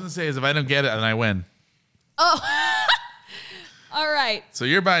 No, what I was going to say is if I don't get it, then I win. Oh. All right. So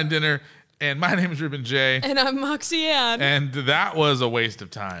you're buying dinner, and my name is Ruben J. And I'm Moxie Ann. And that was a waste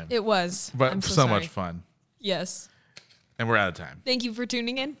of time. It was. But I'm so sorry. much fun. Yes. And we're out of time. Thank you for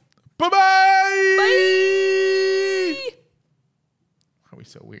tuning in. Bye-bye! Bye! Are we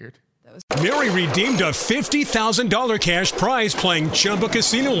so weird? Mary redeemed a $50,000 cash prize playing Chumba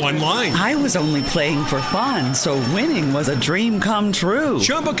Casino online. I was only playing for fun, so winning was a dream come true.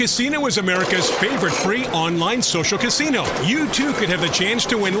 Chumba Casino is America's favorite free online social casino. You too could have the chance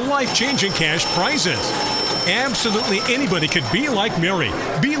to win life-changing cash prizes. Absolutely anybody could be like Mary.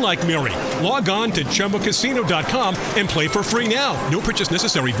 Be like Mary. Log on to ChumbaCasino.com and play for free now. No purchase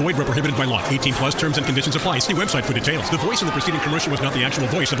necessary. Void where prohibited by law. 18 plus terms and conditions apply. See website for details. The voice in the preceding commercial was not the actual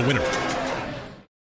voice of the winner.